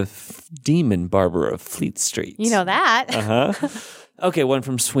from the Demon Barber of Fleet Street. You know that. Uh-huh. Okay, one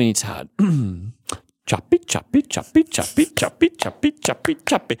from Sweeney Todd. Choppy, choppy, choppy, choppy, choppy, choppy, choppy,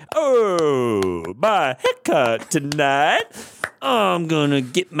 choppy. Oh, my haircut tonight. I'm gonna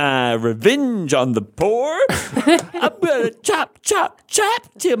get my revenge on the poor. I'm gonna chop, chop, chop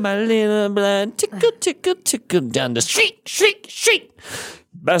till my little blood tickle, tickle, tickle down the street, street, street.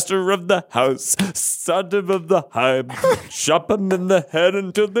 Master of the house, son of the hive, chop 'em in the head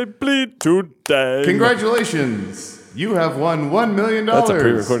until they bleed to death. Congratulations. You have won $1 million. That's a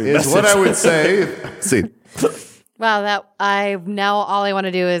pre-recording is message. what I would say. See, Wow, all I want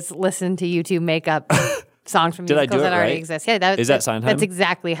to do is listen to you two make up songs from Did I musicals do it that already right? exist. Yeah, Is that Sondheim? That's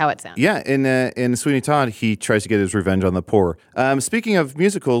exactly how it sounds. yeah, in Sweeney Todd, he tries to get his revenge on the poor. Speaking of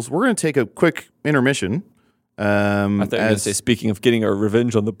musicals, we're going to take a quick intermission. I thought you were going to say, speaking of getting our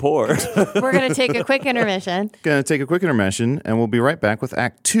revenge on the poor. We're going to take a quick intermission. Going to take a quick intermission, and we'll be right back with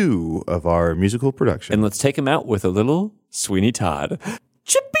Act 2 of our musical production. And let's take him out with a little Sweeney Todd.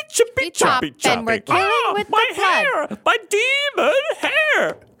 Chippy, chippy, Chop, choppy, and we're choppy. killing with my the blood. hair! My demon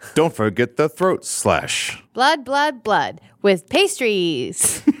hair! Don't forget the throat slash. Blood, blood, blood with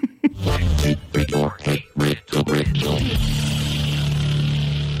pastries.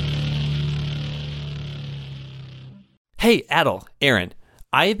 Hey, Adel, Aaron,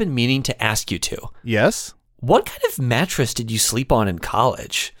 I have been meaning to ask you two. Yes? What kind of mattress did you sleep on in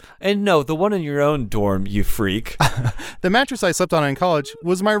college? And no, the one in your own dorm, you freak. The mattress I slept on in college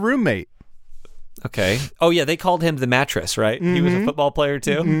was my roommate. Okay. Oh, yeah, they called him the mattress, right? He was a football player,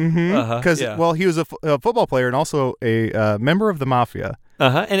 too? Because, he was a football player and also a member of the mafia.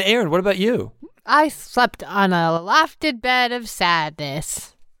 Uh-huh. And Aaron, what about you? I slept on a lofted bed of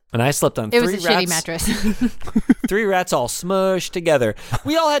sadness. And I slept on It three was a rats. shitty mattress. 3 rats all smushed together.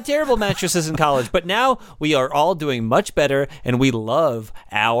 We all had terrible mattresses in college, but now we are all doing much better, and we love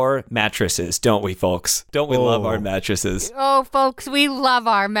our mattresses, don't we, folks? Don't we love our mattresses? Oh, folks, we love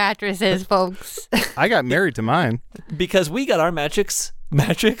our mattresses, folks. I got married to mine. Because we got our mattresses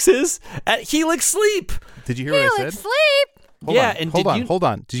at Helix Sleep. Did you hear what I Helix said? Sleep. Hold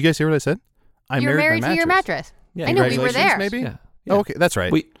on. Did you guys hear what I said? I You're married my to your mattress. Yeah, I know, we were Congratulations, there. maybe? Yeah. Oh, okay, that's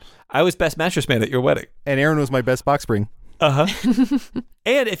right. I was best mattress man at your wedding. And Aaron was my best box spring. And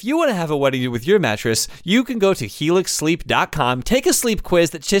if you want to have a wedding with your mattress, you can go to helixsleep.com, take a sleep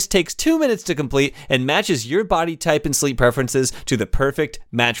quiz that just takes 2 minutes to complete and matches your body type and sleep preferences to the perfect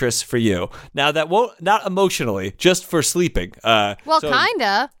mattress for you. Now, that won't, not emotionally, just for sleeping. Well,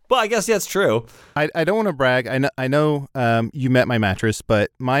 kinda. Well, I guess that's true. I don't want to brag. I know you met my mattress, but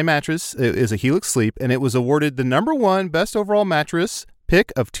my mattress is a Helix Sleep, and it was awarded the #1 best overall mattress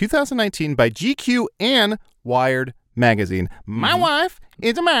pick of 2019 by GQ and Wired magazine. My wife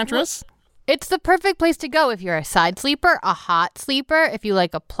is a mattress. It's the perfect place to go if you're a side sleeper, a hot sleeper, if you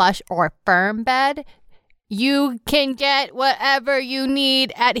like a plush or firm bed. You can get whatever you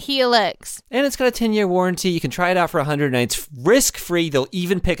need at Helix. And it's got a 10-year warranty. You can try it out for 100 nights risk-free. They'll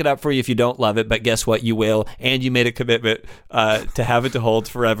even pick it up for you if you don't love it, but guess what? You will. And you made a commitment to have it to hold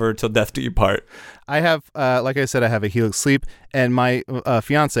forever till death do you part. I have, like I said, I have a Helix Sleep, and my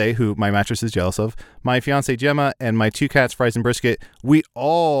fiance, who my mattress is jealous of, my fiance Gemma, and my 2 cats, Fries and Brisket, we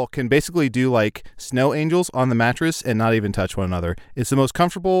all can basically do like snow angels on the mattress and not even touch one another. It's the most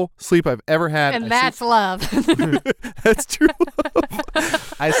comfortable sleep I've ever had. And that's love. That's true love.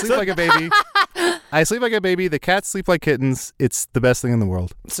 I sleep like a baby. I sleep like a baby. The cats sleep like kittens. It's the best thing in the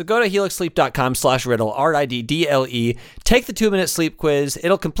world. So go to helixsleep.com/riddle, RIDDLE. Take the 2-minute sleep quiz.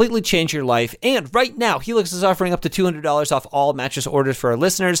 It'll completely change your life. And right now, Helix is offering up to $200 off all mattress orders for our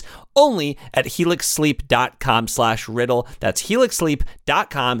listeners only at helixsleep.com/riddle. That's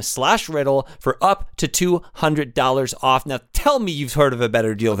helixsleep.com/riddle for up to $200 off. Now tell me you've heard of a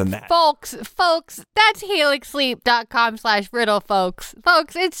better deal than that. Folks, that's helixsleep.com/riddle, folks.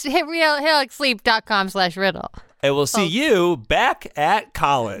 Folks, it's helixsleep.com/riddle. And we'll see you back at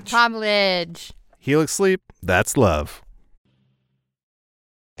college. College. Helix Sleep, that's love.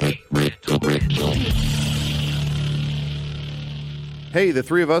 Hey, the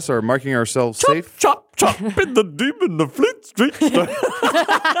 3 of us are marking ourselves safe. Chop, chop, in the deep in the Fleet Street.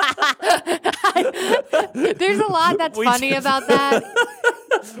 There's a lot that's funny about that.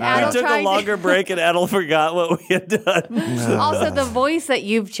 We took a longer break and Adel forgot what we had done. Also, the voice that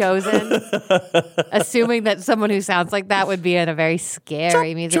you've chosen, assuming that someone who sounds like that would be in a very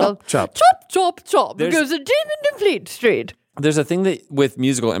scary musical. Chop. Chop, chop, chop. Because the demon to Fleet Street. There's a thing that with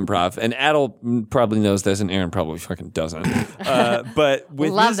musical improv, and Adel probably knows this, and Aaron probably fucking doesn't. But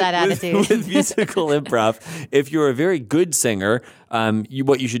with Love that attitude. With musical improv, if you're a very good singer,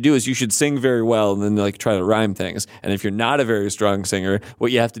 what you should do is you should sing very well and then like try to rhyme things. And if you're not a very strong singer,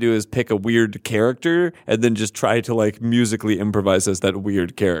 what you have to do is pick a weird character and then just try to like musically improvise as that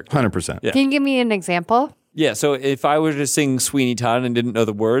weird character. 100%. Yeah. Can you give me an example? Yeah, so if I were to sing Sweeney Todd and didn't know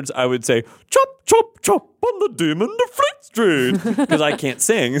the words, I would say, chop, chop, chop on the demon to Fleet Street. Because I can't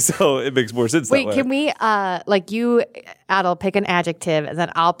sing, so it makes more sense that way. Wait, can we, like you, Adel, pick an adjective, and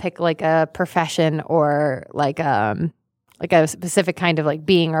then I'll pick like a profession or like a specific kind of like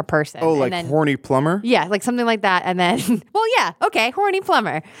being or person. Oh, and like then, horny plumber? Yeah, like something like that. And then, well, yeah, okay, horny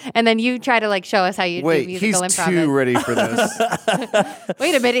plumber. And then you try to like show us how you Wait, do musical he's improv. too ready for this.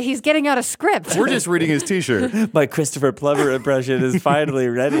 Wait a minute, he's getting out a script. We're just reading his t-shirt. My Christopher Plummer impression is finally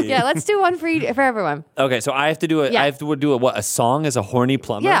ready. Yeah, let's do one for everyone. Okay, so I have to do it. Yeah. I have to do a song as a horny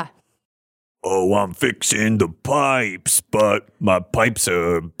plumber? Yeah. Oh, I'm fixing the pipes, but my pipes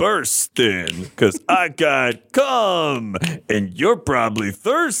are bursting because I got cum and you're probably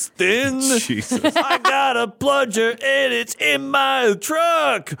thirsting. Jesus. I got a plunger and it's in my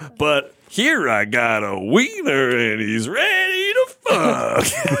truck, but here I got a wiener and he's ready to fuck.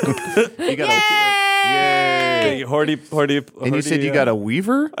 You got Yay! Horny. And you said you got a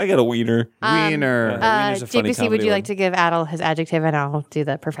weaver? I got a wiener. Wiener. Wiener's a funny JPC, would comedy you word. like to give Adel his adjective and I'll do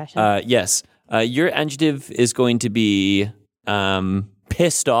the profession? Yes. Your adjective is going to be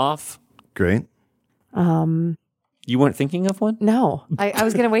pissed off. Great. You weren't thinking of one? No, I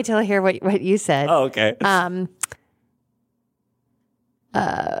was going to wait till I hear what you said. Oh, okay.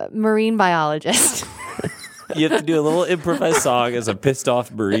 Marine biologist. You have to do a little improvised song as a pissed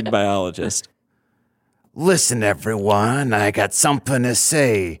off marine biologist. Listen, everyone, I got something to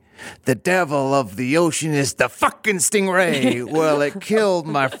say. The devil of the ocean is the fucking stingray. Well, it killed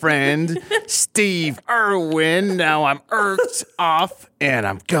my friend Steve Irwin. Now I'm irked off and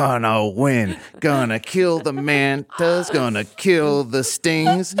I'm gonna win. Gonna kill the mantas, gonna kill the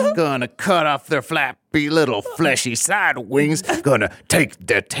stings, gonna cut off their flappy little fleshy side wings, gonna take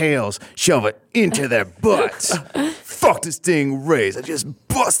their tails, shove it into their butts. Fuck the stingrays. I just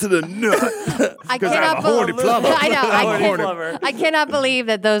busted a nut. I Because I'm a horny plumber. I know. Horny plumber. I cannot believe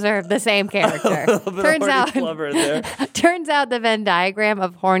that those are the same character. Turns out the Venn diagram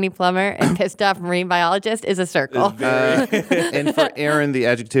of horny plumber and pissed off marine biologist is a circle. And for Aaron, the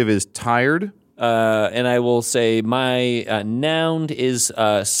adjective is tired. And I will say my noun is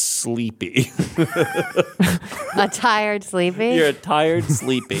sleepy. A tired sleepy. You're a tired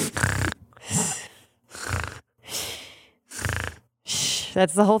sleepy.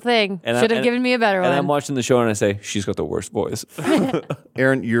 That's the whole thing. And Should have given me a better one. And I'm watching the show and I say, she's got the worst voice.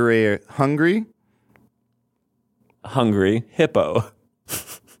 Aaron, you're a hungry. Hungry hippo.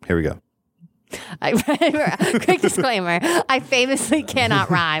 Here we go. Quick disclaimer. I famously cannot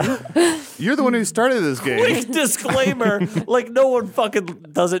rhyme. You're the one who started this game. Quick disclaimer. Like no one fucking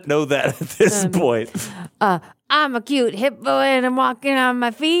doesn't know that at this point. I'm a cute hippo and I'm walking on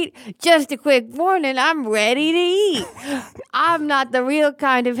my feet. Just a quick warning, I'm ready to eat. I'm not the real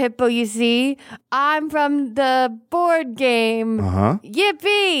kind of hippo you see. I'm from the board game.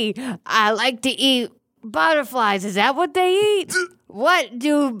 Yippee! I like to eat butterflies. Is that what they eat? What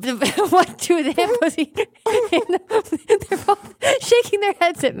do the hippos eat? They're both shaking their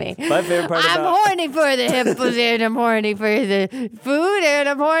heads at me. My favorite part I'm horny for the hippos and I'm horny for the food and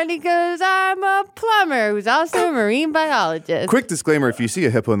I'm horny because I'm a plumber who's also a marine biologist. Quick disclaimer, if you see a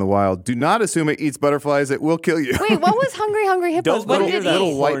hippo in the wild, do not assume it eats butterflies. It will kill you. Wait, what was Hungry Hippos? Don't What go did near it that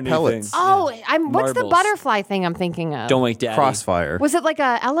little eat? white horny pellets. thing. Oh, what's the Marbles. butterfly thing I'm thinking of? Don't wake daddy. Crossfire. Was it like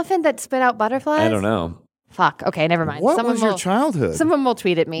an elephant that spit out butterflies? I don't know. Fuck. Okay, never mind. What was your childhood? Someone will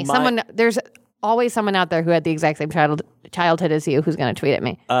tweet at me. There's always someone out there who had the exact same childhood as you who's going to tweet at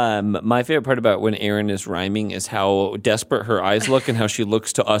me. My favorite part about when Erin is rhyming is how desperate her eyes look and how she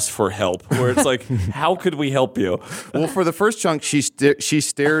looks to us for help. Where it's like, how could we help you? Well, for the first chunk, she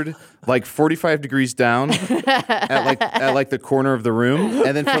stared like 45 degrees down at the corner of the room,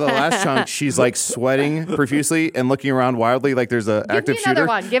 and then for the last chunk, she's like sweating profusely and looking around wildly like there's an active shooter.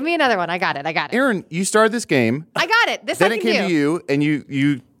 Give me another one. I got it. Aaron, you started this game. I got it. This Then I it can came do. to you, and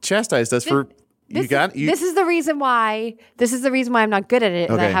you chastised us for. This is the reason why. This is the reason why I'm not good at it.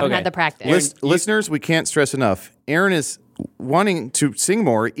 Is I Okay. haven't Okay. had the practice. Listeners, we can't stress enough. Aaron is wanting to sing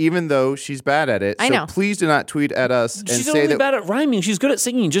more, even though she's bad at it. I know. So please do not tweet at us and She's say only that. bad at rhyming. She's good at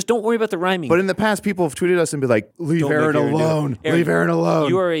singing. Just don't worry about the rhyming. But in the past, people have tweeted us and be like, "Leave Don't Aaron make Erin do it. alone. Leave Aaron alone."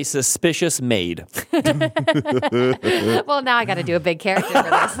 You are a suspicious maid. Well, now I got to do a big character for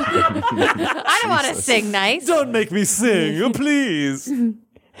this. I don't want to sing nice. Don't make me sing, please.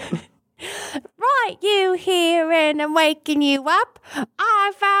 Right, you here, and I'm waking you up.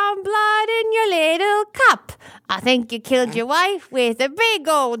 I found blood in your little cup. I think you killed your wife with a big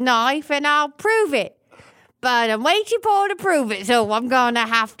old knife, and I'll prove it. But I'm way too poor to prove it, so I'm gonna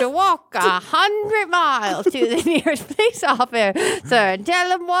have to walk 100 miles to the nearest police officer and tell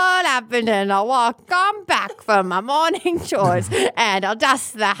them what happened, and I'll walk on back from my morning chores, and I'll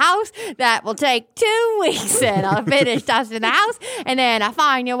dust the house. That will take 2 weeks, and I'll finish dusting the house, and then I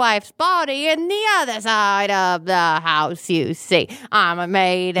find your wife's body in the other side of the house. You see, I'm a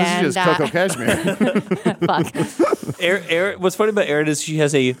maid, This and is just Coco Cashmere. fuck. What's funny about Erin is she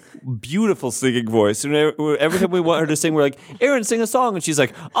has a beautiful singing voice. And every time we want her to sing, we're like, Erin, sing a song. And she's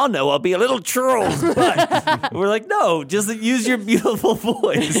like, oh, no, I'll be a little troll. But we're like, no, just use your beautiful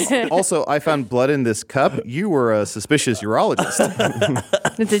voice. Also, I found blood in this cup. You were a suspicious urologist.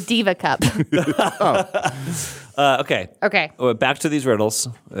 It's a diva cup. Okay. Okay. Back to these riddles.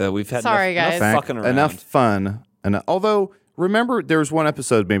 We've had Sorry, enough guys. fucking around. Enough fun. And although, remember, there was one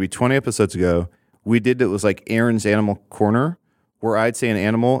episode, maybe 20 episodes ago, we did that was like Aaron's Animal Corner, where I'd say an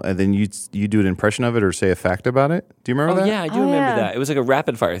animal and then you do an impression of it or say a fact about it. Do you remember Oh, that? yeah, I do Oh, remember yeah. that. It was like a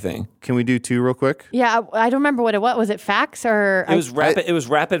rapid fire thing. Can we do two real quick? Yeah, I don't remember what it was. Was it facts or? It was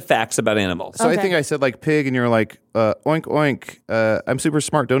rapid facts about animals. So I Okay. think I said like pig and you're like, oink, oink, I'm super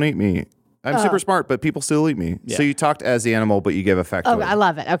smart, don't eat me. I'm super smart, but people still eat me. So you talked as the animal, but you gave a fact. Oh, I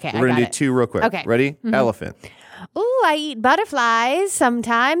love it. Okay, We're I going to got do it. two real quick. Okay. Ready? Elephant. Ooh, I eat butterflies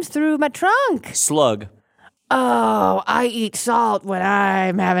sometimes through my trunk. Slug. Oh, I eat salt when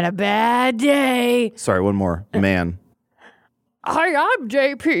I'm having a bad day. Sorry, one more. Man. Hi, I'm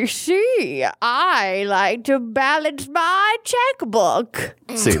JPC. I like to balance my checkbook.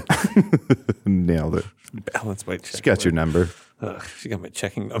 See. Nailed it. Balance my check. She got your number. Ugh, she got my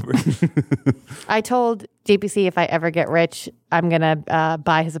checking number. I told JPC if I ever get rich, I'm going to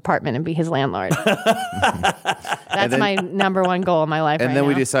buy his apartment and be his landlord. That's my number one goal in my life. And then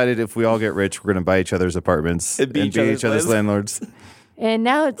we decided if we all get rich, we're going to buy each other's apartments and be each other's landlords. And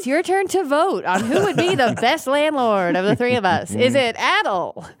now it's your turn to vote on who would be the best landlord of the three of us. Is it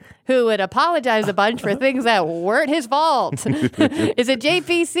Adel, who would apologize a bunch for things that weren't his fault? Is it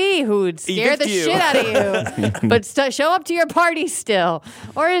JPC, who would scare the shit out of you, but show up to your party still?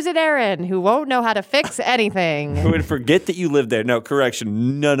 Or is it Aaron, who won't know how to fix anything? Who would forget that you live there? No,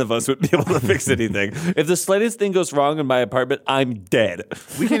 correction. None of us would be able to fix anything. If the slightest thing goes wrong in my apartment, I'm dead.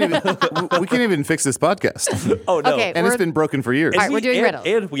 We can't even fix this podcast. Oh, no. Okay, And it's been broken for years. All right, we're doing riddles.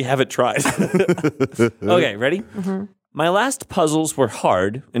 And we haven't tried. Okay, ready? Mm-hmm. My last puzzles were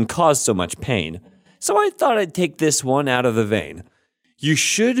hard and caused so much pain, so I thought I'd take this one out of the vein. You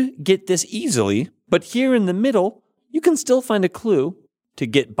should get this easily, but here in the middle, you can still find a clue to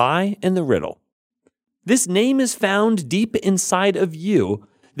get by in the riddle. This name is found deep inside of you.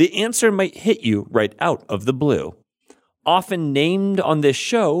 The answer might hit you right out of the blue. Often named on this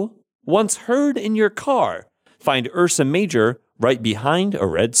show, once heard in your car. Find Ursa Major right behind a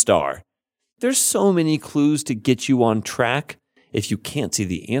red star. There's so many clues to get you on track. If you can't see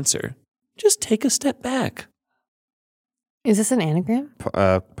the answer, just take a step back. Is this an anagram?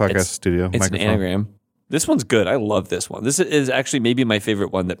 Podcast studio. It's microphone. an anagram. This one's good. I love this one. This is actually maybe my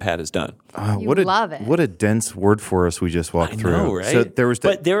favorite one that Pat has done. Love it. What a dense word for us we just walked through. I know, right? So there was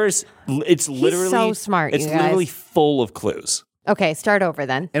it's literally so smart, It's you guys. literally full of clues. Okay, start over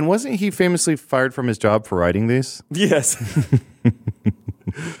then. and wasn't he famously fired from his job for writing these? Yes.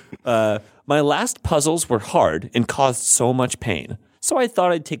 My last puzzles were hard and caused so much pain, so I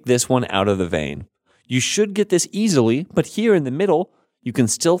thought I'd take this one out of the vein. You should get this easily, but here in the middle, you can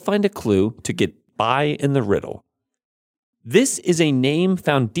still find a clue to get by in the riddle. This is a name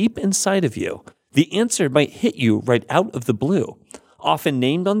found deep inside of you. The answer might hit you right out of the blue. Often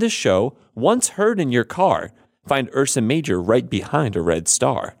named on this show, once heard in your car. Find Ursa Major right behind a red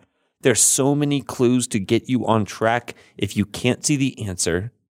star. There's so many clues to get you on track. If you can't see the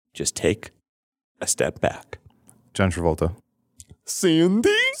answer, just take a step back. John Travolta. Sandy?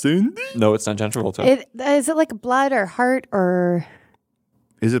 No, it's not John Travolta. Is it like blood or heart or...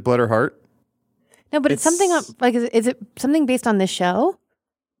 Is it blood or heart? No, but it's something like, is it something based on this show?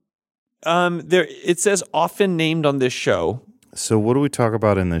 It says often named on this show. So what do we talk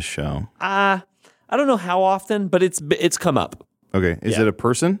about in this show? I don't know how often, but it's come up. Okay. Is it a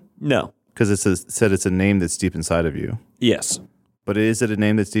person? No. Because it said it's a name that's deep inside of you. Yes. But is it a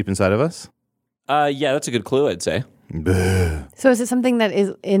name that's deep inside of us? Yeah, that's a good clue, I'd say. So is it something that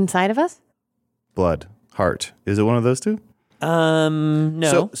is inside of us? Blood, heart. Is it one of those two?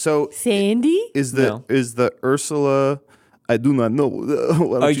 No. So Sandy? is the Ursula? I do not know.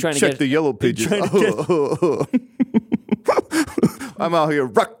 Why don't you trying to check get- the yellow pages? I'm out here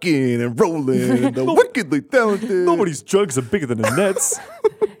rocking and rolling. And the wickedly talented. jugs are bigger than the nets.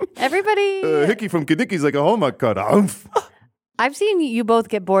 Everybody... Hickey from Kadicki's like a Hallmark card. I've seen you both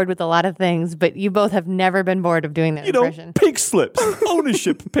get bored with a lot of things, but you both have never been bored of doing that impression. pink slips,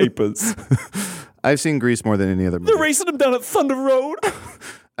 ownership papers. I've seen Grease more than any other movie. They're racing them down at Thunder Road.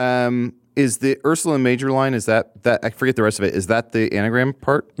 Is the Ursula Major line? Is that I forget the rest of it? Is that the anagram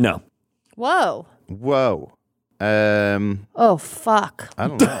part? No. Whoa. Whoa. Oh, fuck. I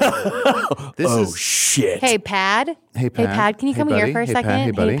don't know. This is shit. Hey, Pad. Hey, Pad. Can you Hey, come here buddy. for a Hey, second? Pad.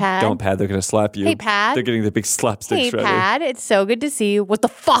 Hey, buddy. Pad. Don't, Pat. They're going to slap you. Hey, Pat. They're getting the big slapsticks Hey, ready. Pad. It's so good to see you. What the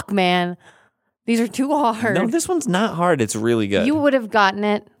fuck, man? These are too hard. No, this one's not hard. It's really good. You would have gotten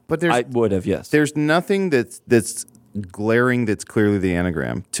it. But I would have, yes. there's nothing that's glaring that's clearly the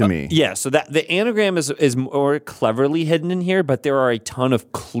anagram to me. Yeah, so that the anagram is more cleverly hidden in here, but there are a ton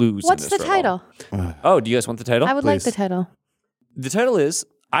of clues What's in the this riddle. title? Oh, do you guys want the title? I would like Please. the title. The title is,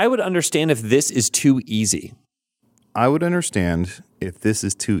 I would understand if this is too easy. I would understand if this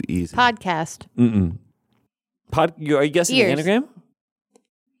is too easy. Podcast. Are you guessing the Ears. anagram?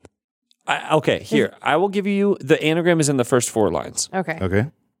 Okay, here. I will give you, the anagram is in the first 4 lines. Okay. Okay.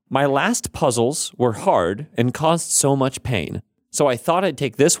 My last puzzles were hard and caused so much pain, so I thought I'd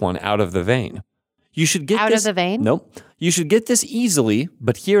take this one out of the vein. You should get Out of this... the vein? Nope. You should get this easily,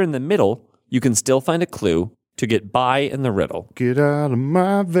 but here in the middle, you can still find a clue to get by in the riddle. Get out of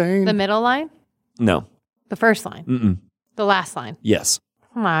my vein. The middle line? No. The first line? The last line? Yes.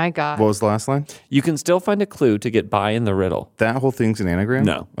 Oh my God. What was the last line? You can still find a clue to get by in the riddle. That whole thing's an anagram?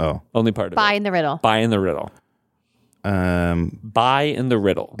 No. Oh. Only part of By it. in the riddle. By in the riddle. By in the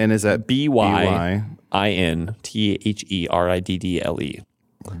riddle. And is that BYINTHERIDDLE.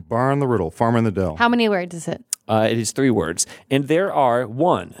 Bar on the riddle, farm in the dell. How many words is it? It is 3 words. And there are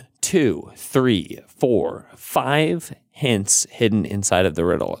 1, 2, 3, 4, 5 hints hidden inside of the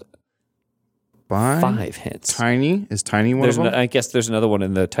riddle. 5 hints. Tiny? Is tiny one of them? I guess there's another one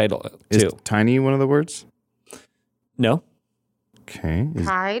in the title, Is too. tiny one of the words? No? Okay. Is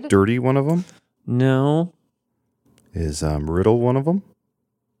Hide? dirty one of them? No. Is riddle one of them?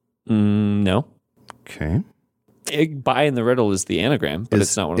 No. Okay. By in the riddle is the anagram, but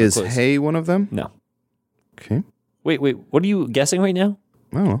it's not one of the Is clues. hay one of them? No. Okay. Wait. What are you guessing right now?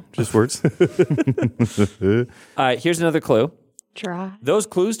 I don't know. Just words. Here's another clue. Dry. Those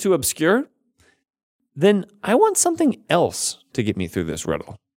clues too obscure? Then I want something else to get me through this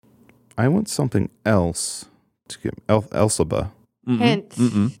riddle. I want something else to get Elsaba. Hint.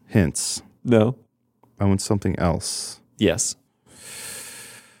 Hints. No. I want something else. Yes.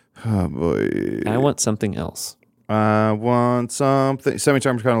 Oh boy. I want something else. I want something.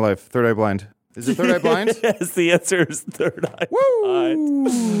 Semi-charmed kind of life. Third eye blind. Is it third eye blind? Yes, the answer is third eye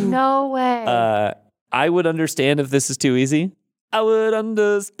blind. No way. I would understand if this is too easy. I would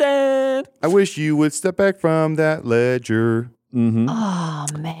understand. I wish you would step back from that ledger. Oh,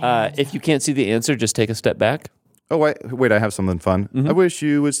 man. If you can't see the answer, just take a step back. Oh, wait, I have something fun. I wish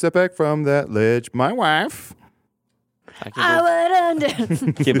you would step back from that ledge. My wife. I would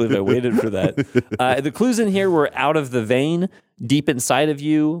Can't believe I waited for that. The clues in here were out of the vein, deep inside of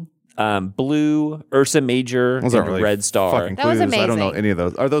you, blue, Ursa Major, Those and aren't really Red Star. fucking That was clues. I don't know amazing. any of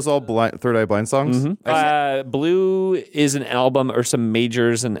those. Are those all Third Eye Blind songs? Blue is an album. Ursa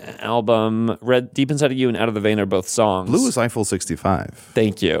Major's an album. Red, Deep Inside of You and Out of the Vein are both songs. Blue is Eiffel 65.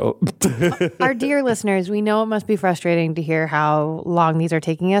 Thank you. Our dear listeners, we know it must be frustrating to hear how long these are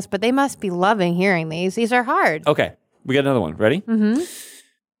taking us, but they must be loving hearing these. These are hard. Okay, we got another one. Ready?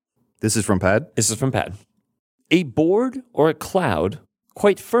 This is from Pad. This is from Pat. A board or a cloud,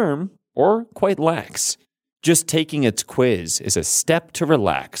 quite firm or quite lax. Just taking its quiz is a step to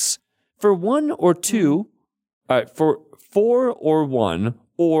relax. For 1 or 2, for 4 or 1,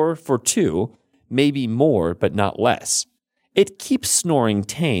 or for 2, maybe more but not less. It keeps snoring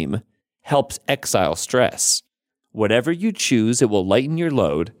tame, helps exile stress. Whatever you choose, it will lighten your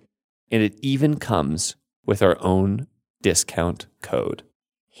load, and it even comes with our own discount code.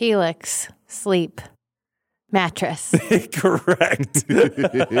 Helix, sleep, mattress. Correct.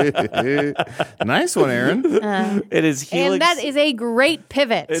 Nice one, Aaron. It is Helix. And that is a great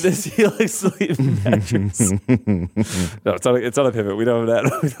pivot. It is Helix Sleep Mattress. No, it's not a pivot. We don't have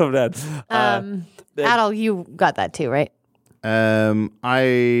that. We don't have that. Adel, you got that too, right?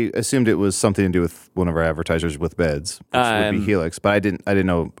 I assumed it was something to do with one of our advertisers with beds, which would be Helix, but I didn't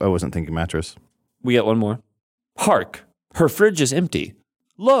know. I wasn't thinking mattress. We got one more. Hark, her fridge is empty.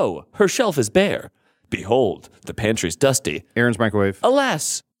 Lo, her shelf is bare. Behold, the pantry's dusty. Aaron's microwave.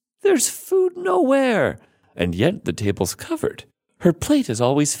 Alas, there's food nowhere. And yet the table's covered. Her plate is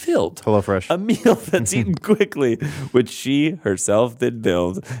always filled. HelloFresh. A meal that's eaten quickly, which she herself did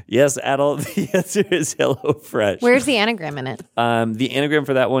build. Yes, adult, the answer is HelloFresh. Where's the anagram in it? The anagram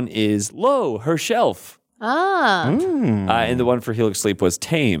for that one is Lo, her shelf. Ah. And the one for Helix Sleep was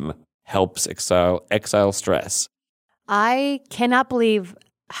Tame, helps exile stress. I cannot believe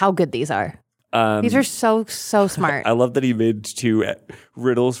how good these are. These are so smart. I love that he made 2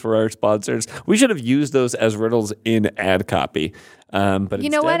 riddles for our sponsors. We should have used those as riddles in ad copy. But You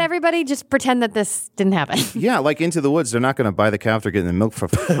know what, everybody? Just pretend that this didn't happen. Yeah, like Into the Woods. They're not going to buy the cow if they're getting the milk for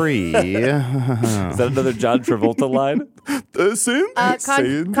free. Is that another John Travolta line?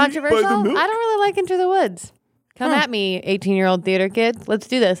 Controversial? I don't really like Into the Woods. Come at me, 18-year-old theater kid. Let's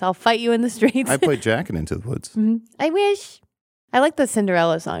do this. I'll fight you in the streets. I played Jack in Into the Woods. I wish. I like the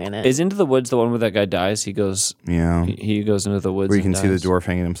Cinderella song in it. Is Into the Woods the one where that guy dies? He goes Yeah. he goes into the woods Where you and can see the dies? dwarf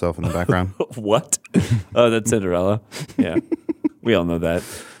hanging himself in the background. What? Oh, that's Cinderella. Yeah. We all know that.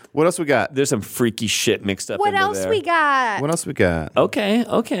 What else we got? There's some freaky shit mixed up What into else there. we got? What else we got? Okay.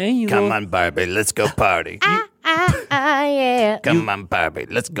 You Come go- on, Barbie, let's go party. Yeah. Come on, Barbie,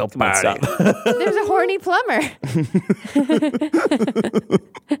 let's go Come on, party. stop. There's a horny plumber.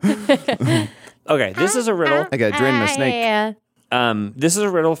 Okay, this is a riddle. I got drain my snake. Yeah. This is a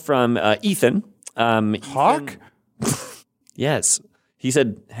riddle from Ethan. Hawk? Yes. He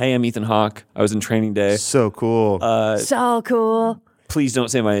said, "Hey, I'm Ethan Hawke. I was in training day. So cool. So cool. Please don't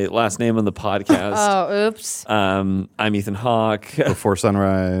say my last name on the podcast. Oh, oops. I'm Ethan Hawke." Before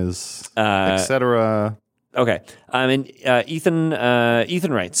sunrise, etc. Okay. And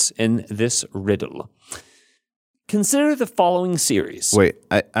Ethan writes in this riddle. Consider the following series. Wait,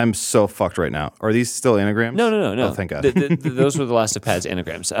 I'm so fucked right now. Are these still anagrams? No. Oh, thank God. Those were the last of Pad's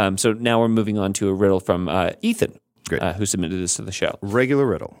anagrams. So now we're moving on to a riddle from Ethan, Great. who submitted this to the show. Regular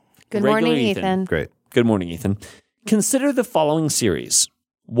riddle. Good Regular morning, Ethan. Ethan. Great. Good morning, Ethan. Consider the following series: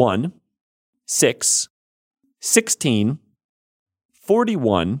 1, 6, 16,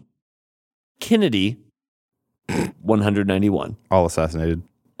 41, Kennedy, 191. All assassinated.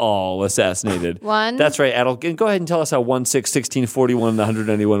 All assassinated. 1. That's right, Adel. Go ahead and tell us how 1, 6, 16, 41, and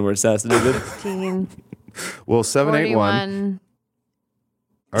 191 were assassinated. 16, Well, 781. 41.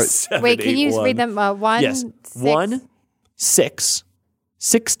 All right. Wait, can you 781. read them? 1, Yes. 6. 1, 6,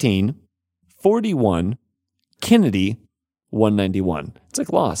 16, 41, Kennedy, 191. It's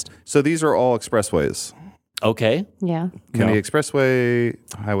like Lost. So these are all expressways. Okay. Yeah. Kennedy No. Expressway,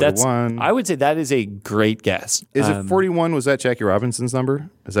 Highway That's 1. I would say that is a great guess. Is it 41? Was that Jackie Robinson's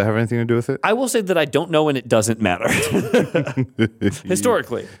number? Does that have anything to do with it? I will say that I don't know and it doesn't matter.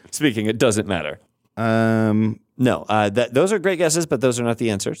 Historically speaking, it doesn't matter. No, those are great guesses, but those are not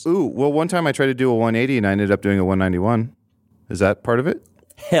the answers. Ooh, well, one time I tried to do a 180 and I ended up doing a 191. Is that part of it?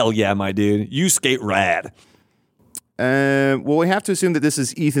 Hell yeah, my dude. You skate rad. Well, we have to assume that this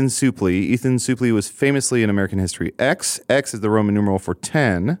is Ethan Suplee. Ethan Suplee was famously in American History X. X is the Roman numeral for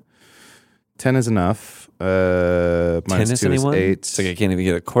 10. 10 is enough. Minus 10 is 2 anyone? is 8. It's like I can't even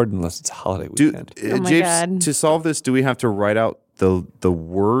get a cord unless it's a holiday Do, weekend. Oh my Japes, God. to solve this, do we have to write out the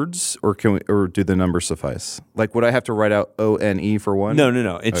words, or do the numbers suffice? Like, would I have to write out ONE for 1?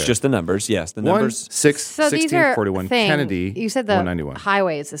 No. It's just the numbers. Yes, the 1, numbers. 6, So 16, these are 41. thing. Kennedy, You said the 191.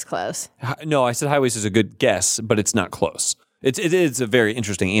 highways is close. No, I said highways is a good guess, but it's not close. It is a very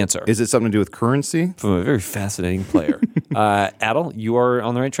interesting answer Is it something to do with currency? from a very fascinating player. Adel, you are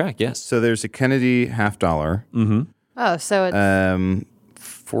on the right track. Yes. So there's a Kennedy $half dollar. Oh, so it's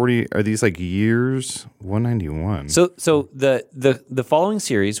 40. Are these like years? 191. So the following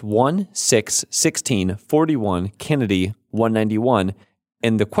series 1, 6, 16, 41, Kennedy, 191,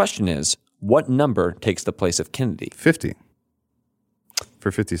 and the question is, what number takes the place of Kennedy? 50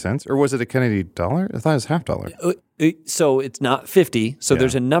 for 50 cents, or was it a Kennedy dollar? I thought it was $half dollar. So it's not 50. So Yeah.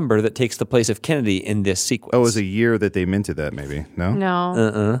 there's a number that takes the place of Kennedy in this sequence. Oh, it was a year that they minted that. Maybe no.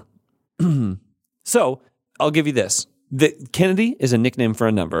 no. So I'll give you this. The Kennedy is a nickname for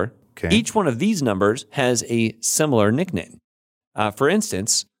a number. Okay. Each one of these numbers has a similar nickname. For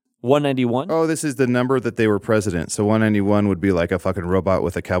instance, 191. Oh, this is the number that they were president. So 191 would be like a fucking robot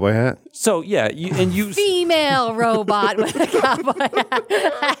with a cowboy hat. So yeah, you Female robot with a cowboy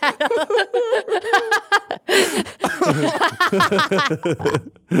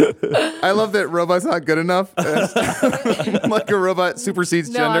I love that robot's not good enough. Like a robot supersedes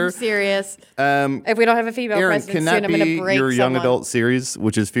No, gender. I'm serious. If we don't have a female Aaron, president can soon, that I'm going be to break your young someone. adult series,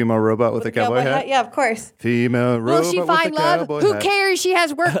 which is female robot with a cowboy hat? Yeah, of course. Female robot Will she with find a love? cowboy Who hat. cares? She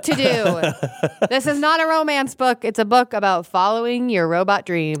has work to do. This is not a romance book. It's a book about following your robot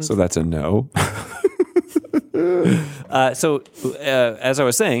dreams. So that's a no. As I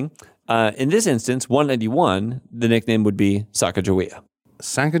was saying, in this instance, 191, the nickname would be Sacagawea.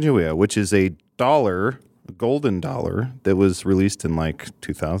 Sacagawea, which is a dollar, a golden dollar that was released in like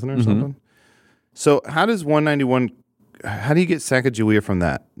 2000 or something. So how does 191, how do you get Sacagawea from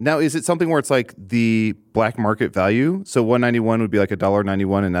that? Now, is it something where it's like the black market value? So 191 would be like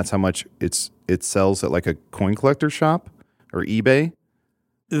 $1.91 and that's how much it sells at like a coin collector shop or eBay?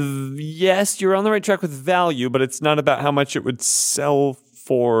 Yes, you're on the right track with value, but it's not about how much it would sell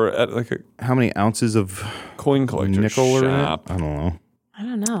for at like a How many ounces of coin collector nickel are in it? shop. I don't know. I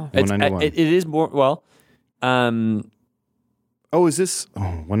don't know. It's- 191. it is more, well, Oh, is this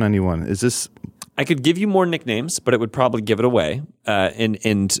 191? Is this I could give you more nicknames, but it would probably give it away.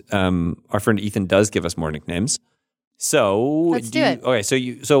 And our friend Ethan does give us more nicknames. So Let's do it. Okay, so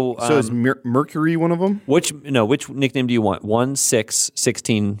is Mercury one of them? which nickname do you want? 1, 6,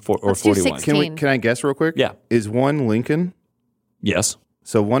 16, or Let's do 41? 16. Can I guess real quick? Yeah. Is 1 Lincoln? Yes.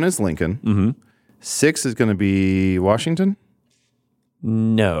 So 1 is Lincoln. 6 is going to be Washington.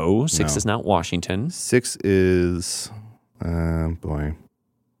 No, 6 No. is not Washington. 6 is boy,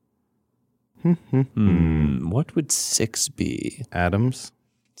 What would 6 be? Adams.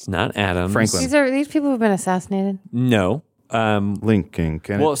 It's not Adams. Franklin. These people have been assassinated. No. Lincoln.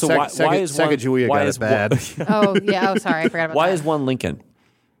 Kennedy. Well, so why is one- Sacagawea why got is it bad? Oh, yeah. Oh, sorry. I forgot about Why that. is 1 Lincoln?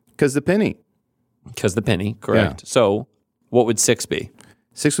 Because the penny. Because the penny, correct. Yeah. So what would 6 be?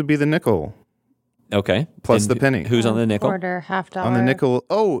 6 would be the nickel. Okay. Plus And the penny. Who's on the nickel? Quarter, $half dollar. On the nickel.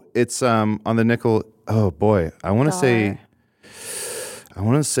 Oh, it's on the nickel. Oh boy, I want to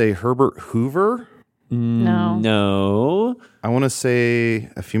say Herbert Hoover. No. No. I want to say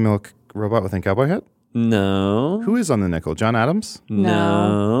a female robot with a cowboy hat. No. Who is on the nickel? John Adams?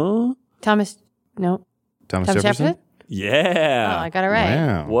 No. Thomas. No. Thomas Thomas Jefferson? Jefferson? Yeah. Oh, I got it right.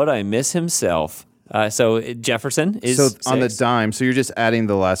 Wow. What I miss himself. So Jefferson is So on the 6. dime, so you're just adding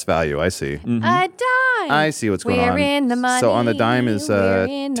the last value. I see. A dime. I see what's going on. We're in the money. So on the dime is We're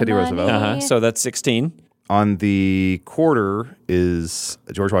in the Teddy money. Roosevelt. So that's 16. On the quarter is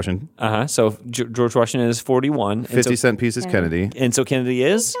George Washington. So George Washington is 41. 50-cent piece is Kennedy. And so Kennedy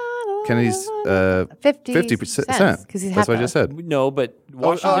is? Kennedy's 50 cent. 'cause he's That's what I half just said. No, but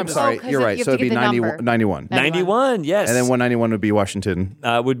Washington I'm sorry. 'cause You're you right. have So to it'd be give the number. 91. 91, yes. And then 191 would be Washington.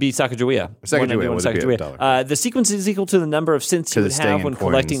 Would be Sacagawea. Sacagawea 191 would be a dollar. The sequence is equal to the number of cents you 'Cause would it's staying have in when coins.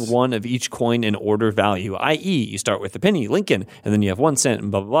 collecting one of each coin in order value, i.e., you start with the penny, Lincoln, and then you have 1 cent and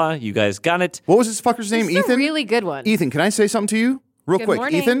blah, blah, blah. You guys got it. What was this fucker's name? This is a Ethan? really good one. Ethan, can I say something to you? Real Good quick.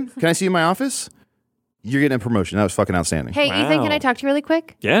 morning. Ethan, can I see you in my office? You're getting a promotion. That was fucking outstanding. Hey, Ethan, Wow. can I talk to you really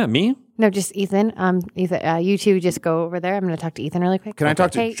quick? Yeah, me? No, just Ethan. Ethan, you two just go over there. I'm going to talk to Ethan really quick. Can I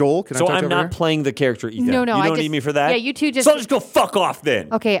talk to Hey, Joel? Can I So talk I'm to not over here? playing the character Ethan. No, You I don't just- need me for that? yeah, you two just- So I'll just go fuck off then.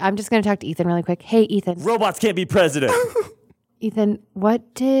 Okay, I'm just going to talk to Ethan really quick. Hey, Ethan. Robots can't be president. Ethan,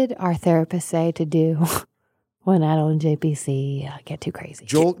 what did our therapist say to do when Adel and JPC get too crazy?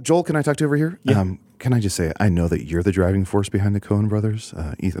 Joel, can I talk to you over here? Can I just say, I know that you're the driving force behind the Coen brothers.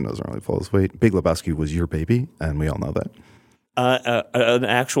 Ethan doesn't really pull his weight. Big Lebowski was your baby, and we all know that. An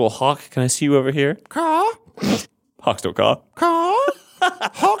actual hawk. Can I see you over here? Caw? Hawks don't caw. Caw?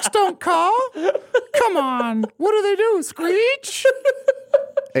 Hawks don't caw? Come on. What do they do? Screech?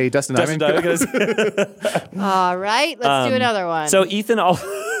 Hey, Dustin Diamond. All right, let's do another one. So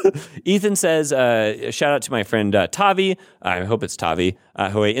Ethan says, shout out to my friend Tavi, I hope it's Tavi,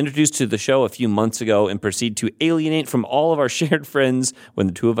 who I introduced to the show a few months ago and proceed to alienate from all of our shared friends when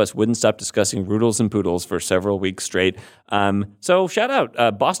the two of us wouldn't stop discussing roodles and poodles for several weeks straight. So shout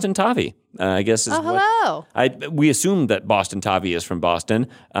out, Boston Tavi, I guess is hello. we assume that Boston Tavi is from Boston.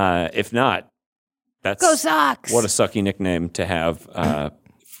 If not, that's Go Sox. what a sucky nickname to have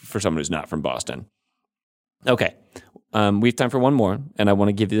for someone who's not from Boston. Okay. We have time for one more, and I want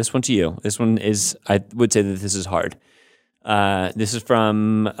to give this one to you. This one is, I would say that this is hard. This is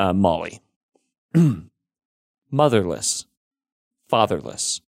from Molly. Motherless,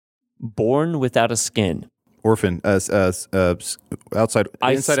 fatherless, born without a skin. Orphan. Inside out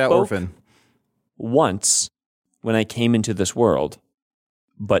spoke orphan. Once when I came into this world,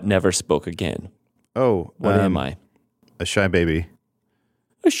 but never spoke again. Oh. What am I? A shy baby.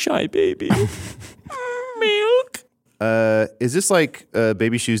 A shy baby. Milk. Is this like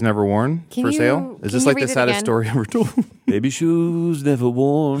Baby Shoes Never Worn Can for you- sale? can Is this you like read the it saddest again? story ever told? Baby shoes never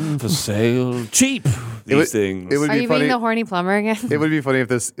worn for sale. Cheap. These things. It would Are be you funny. being the horny plumber again? It would be funny if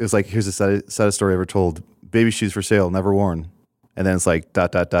this is like, here's the saddest story ever told. Baby shoes for sale, never worn. And then it's like, ...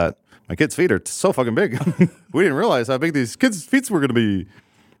 My kids' feet are so fucking big. We didn't realize how big these kids' feet were going to be.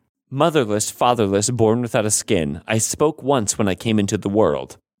 Motherless, fatherless, born without a skin. I spoke once when I came into the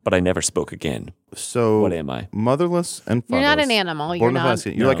world, but I never spoke again. So What am I? Motherless and You're fatherless. not an animal. Born You're without not. a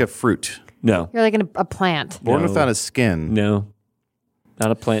skin. You're like a fruit. No. You're like a plant. Born No. without a skin. No.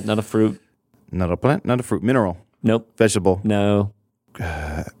 Not a plant, not a fruit. Not a plant, not a fruit. Mineral. Nope. Vegetable. No.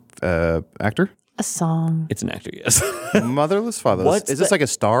 Actor. A song. It's an actor, yes. Motherless, fatherless. What's Is this the like a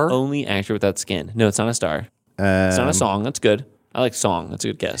star? Only actor without skin. No, it's not a star. It's not a song. That's good. I like song. That's a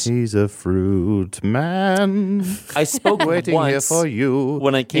good guess. He's a fruit man. I spoke Waiting here once for you.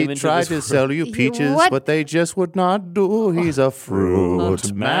 when I came he into tried this to world. sell you peaches, What? but they just would not do. He's a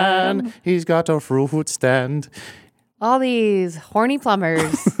fruit man. He's got a fruit stand. All these horny plumbers.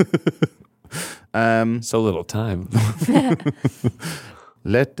 So little time.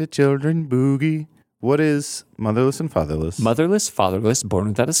 Let the children boogie. What is motherless and fatherless? Motherless, fatherless, born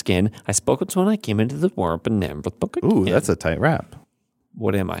without a skin. I spoke once when I came into the world, but never spoke again. Ooh, that's a tight rap.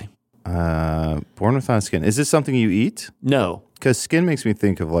 What am I? Born without skin. Is this something you eat? No. Because skin makes me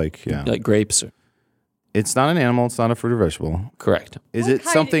think of like, Like grapes. it's not an animal. It's not a fruit or vegetable. Correct. Is it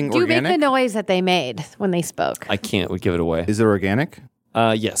something Do you make organic? the noise that they made when they spoke? I can't. We give it away. Is it organic?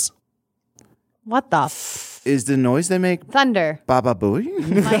 Yes. What the Is the noise they make thunder? Baba Booey?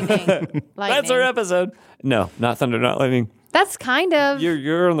 Lightning. That's our episode. No, not thunder, not lightning. That's kind of.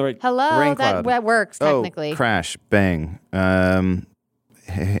 You're on the right. Hello. Rain That cloud. works technically. Oh, crash, bang,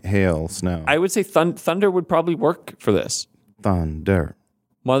 hail, snow, I would say thunder would probably work for this. thunder.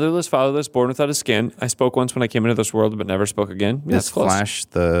 Motherless, fatherless, born without a skin. I spoke once when I came into this world, but never spoke again. Yeah, Is that's close. Flash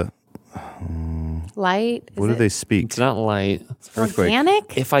the? Light. What do they speak? It's not light. Earthquake.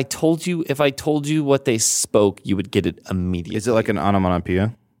 Organic? If I told you what they spoke, you would get it immediately. Is it like an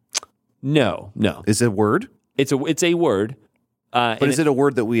onomatopoeia? No. Is it a word? It's a word. But is it a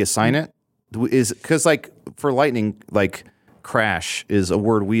word that we assign it? Is because like for lightning, like crash is a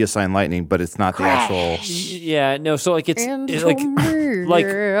word we assign lightning, but it's not the actual. Yeah, no. So like it's And like me. Like,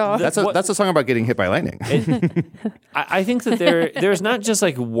 That's a song about getting hit by lightning. I think that there's not just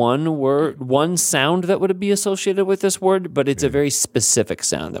like one sound that would be associated with this word, but it's a very specific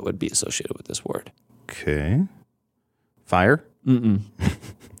sound that would be associated with this word. Okay. Fire?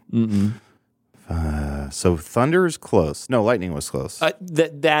 So thunder is close. No, lightning was close.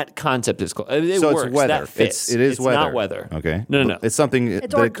 That concept is close. It so works. it's weather. That fits. It is it's weather. not weather. Okay. No. It's something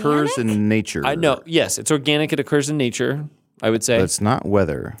that occurs in nature. I know. Yes, it's organic. It occurs in nature, I would say. But it's not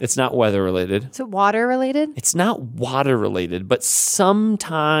weather. It's not weather related. Is it water related? It's not water related, but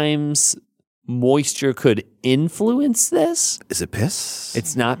sometimes moisture could influence this. Is it piss?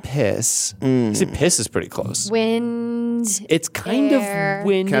 It's not piss. See, piss is pretty close. Wind. It's kind air. of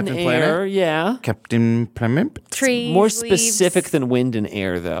wind Captain and air, Planet? yeah. Captain Planet? Trees. More leaves. specific than wind and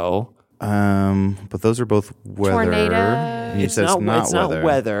air, though. But those are both weather. Tornado. And you said it's not not weather.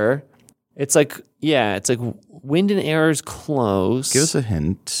 weather. It's like wind and air is close. Give us a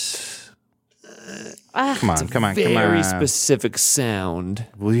hint. Come on. Very specific sound.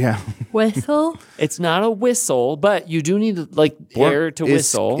 Well, yeah. Whistle. It's not a whistle, but you do need like air to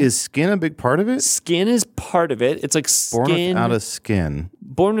whistle. Is skin a big part of it? Skin is part of it. It's like Born skin. without a skin.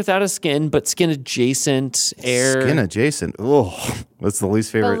 Born without a skin, but skin adjacent. Air. Skin adjacent. Oh, that's the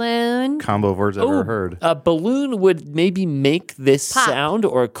least favorite Balloon. combo of words I've ever heard. A balloon would maybe make this Pop. sound,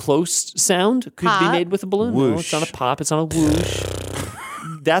 or a close sound could be Pop. made with a balloon. No, it's Whoosh. not a pop. It's not a whoosh.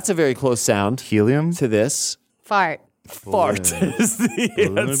 That's a very close sound Helium? to this. Fart. Fart is the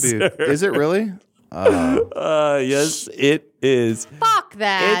answer. Is it really? Yes, it is. Fuck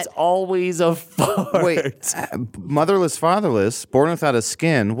that. It's always a fart. Wait, motherless, fatherless, born without a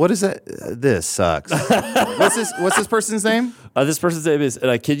skin. What is that? This sucks. What's this person's name? This person's name is,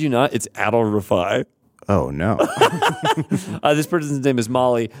 and I kid you not, it's Adol Rafai. Oh no. This person's name is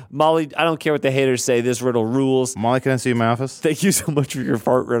Molly. Molly, I don't care what the haters say. This riddle rules. Molly, can I see you in my office? Thank you so much for your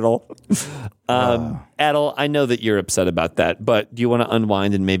fart riddle. Adol, I know that you're upset about that, but do you want to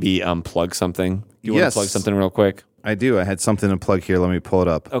unwind and maybe plug something? Do you want Yes. to plug something real quick? I do. I had something to plug here. Let me pull it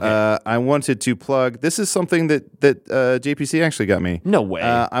up. Okay. I wanted to plug. This is something that JPC actually got me. No way.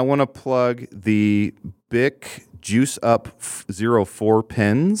 I want to plug the Bic Juice Up 04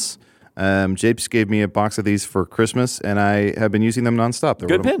 pens. Japes gave me a box of these for Christmas, and I have been using them nonstop. They're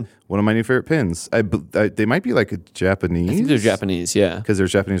Good pen. One of my new favorite pens. They might be like a Japanese. I think they're Japanese, yeah. Because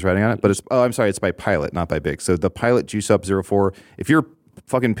there's Japanese writing on it. But I'm sorry, it's by Pilot, not by Bic. So the Pilot Juice Up 04. If you're a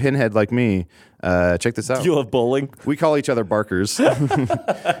fucking pinhead like me, check this out. You love bowling? We call each other Barkers.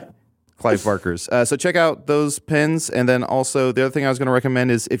 Clive Barkers. So check out those pens. And then also the other thing I was going to recommend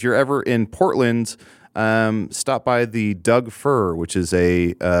is if you're ever in Portland, stop by the Doug Fir, which is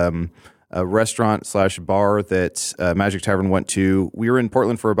a restaurant/bar that Magic Tavern went to. We were in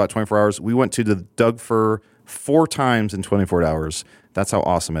Portland for about 24 hours. We went to the Doug Fir 4 times in 24 hours. That's how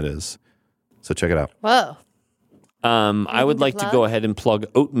awesome it is. So check it out. Whoa. I would like to go ahead and plug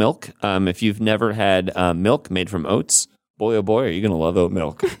oat milk. If you've never had milk made from oats, boy, oh boy, are you going to love oat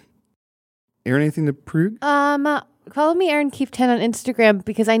milk. Aaron, anything to prove? Follow me, Aaron Keefe 10 on Instagram,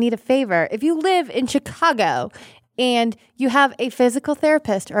 because I need a favor. If you live in Chicago and you have a physical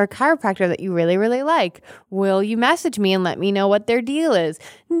therapist or a chiropractor that you really, really like, will you message me and let me know what their deal is?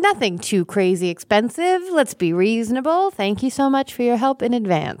 Nothing too crazy expensive. Let's be reasonable. Thank you so much for your help in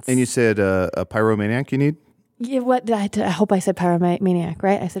advance. And you said a pyromaniac you need? Yeah, what? I hope I said pyromaniac,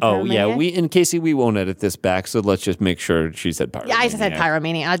 right? I said Oh, pyromaniac. yeah. In Casey, we won't edit this back, so let's just make sure she said pyromaniac. Yeah, I just said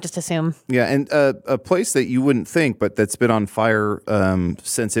pyromaniac. I'll just assume. Yeah, and a place that you wouldn't think, but that's been on fire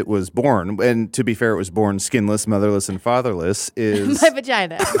since it was born. And to be fair, it was born skinless, motherless, and fatherless. Is My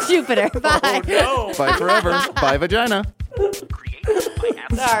vagina. Jupiter. Bye. bye forever, bye vagina. Created by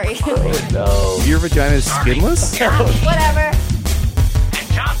Apple. Sorry. Your vagina is skinless. Whatever. And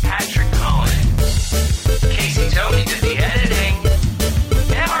John Patrick Cohen. Casey Tony did the editing.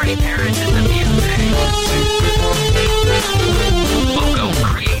 And Marty Parrish did the music. Logo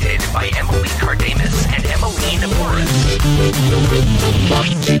created by Emily Cardamus and Emmeline Morris.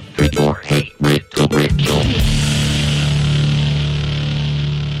 1, 2, 3, 4, hey, Riddle.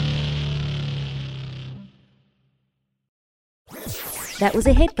 That was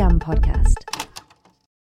a HeadGum podcast.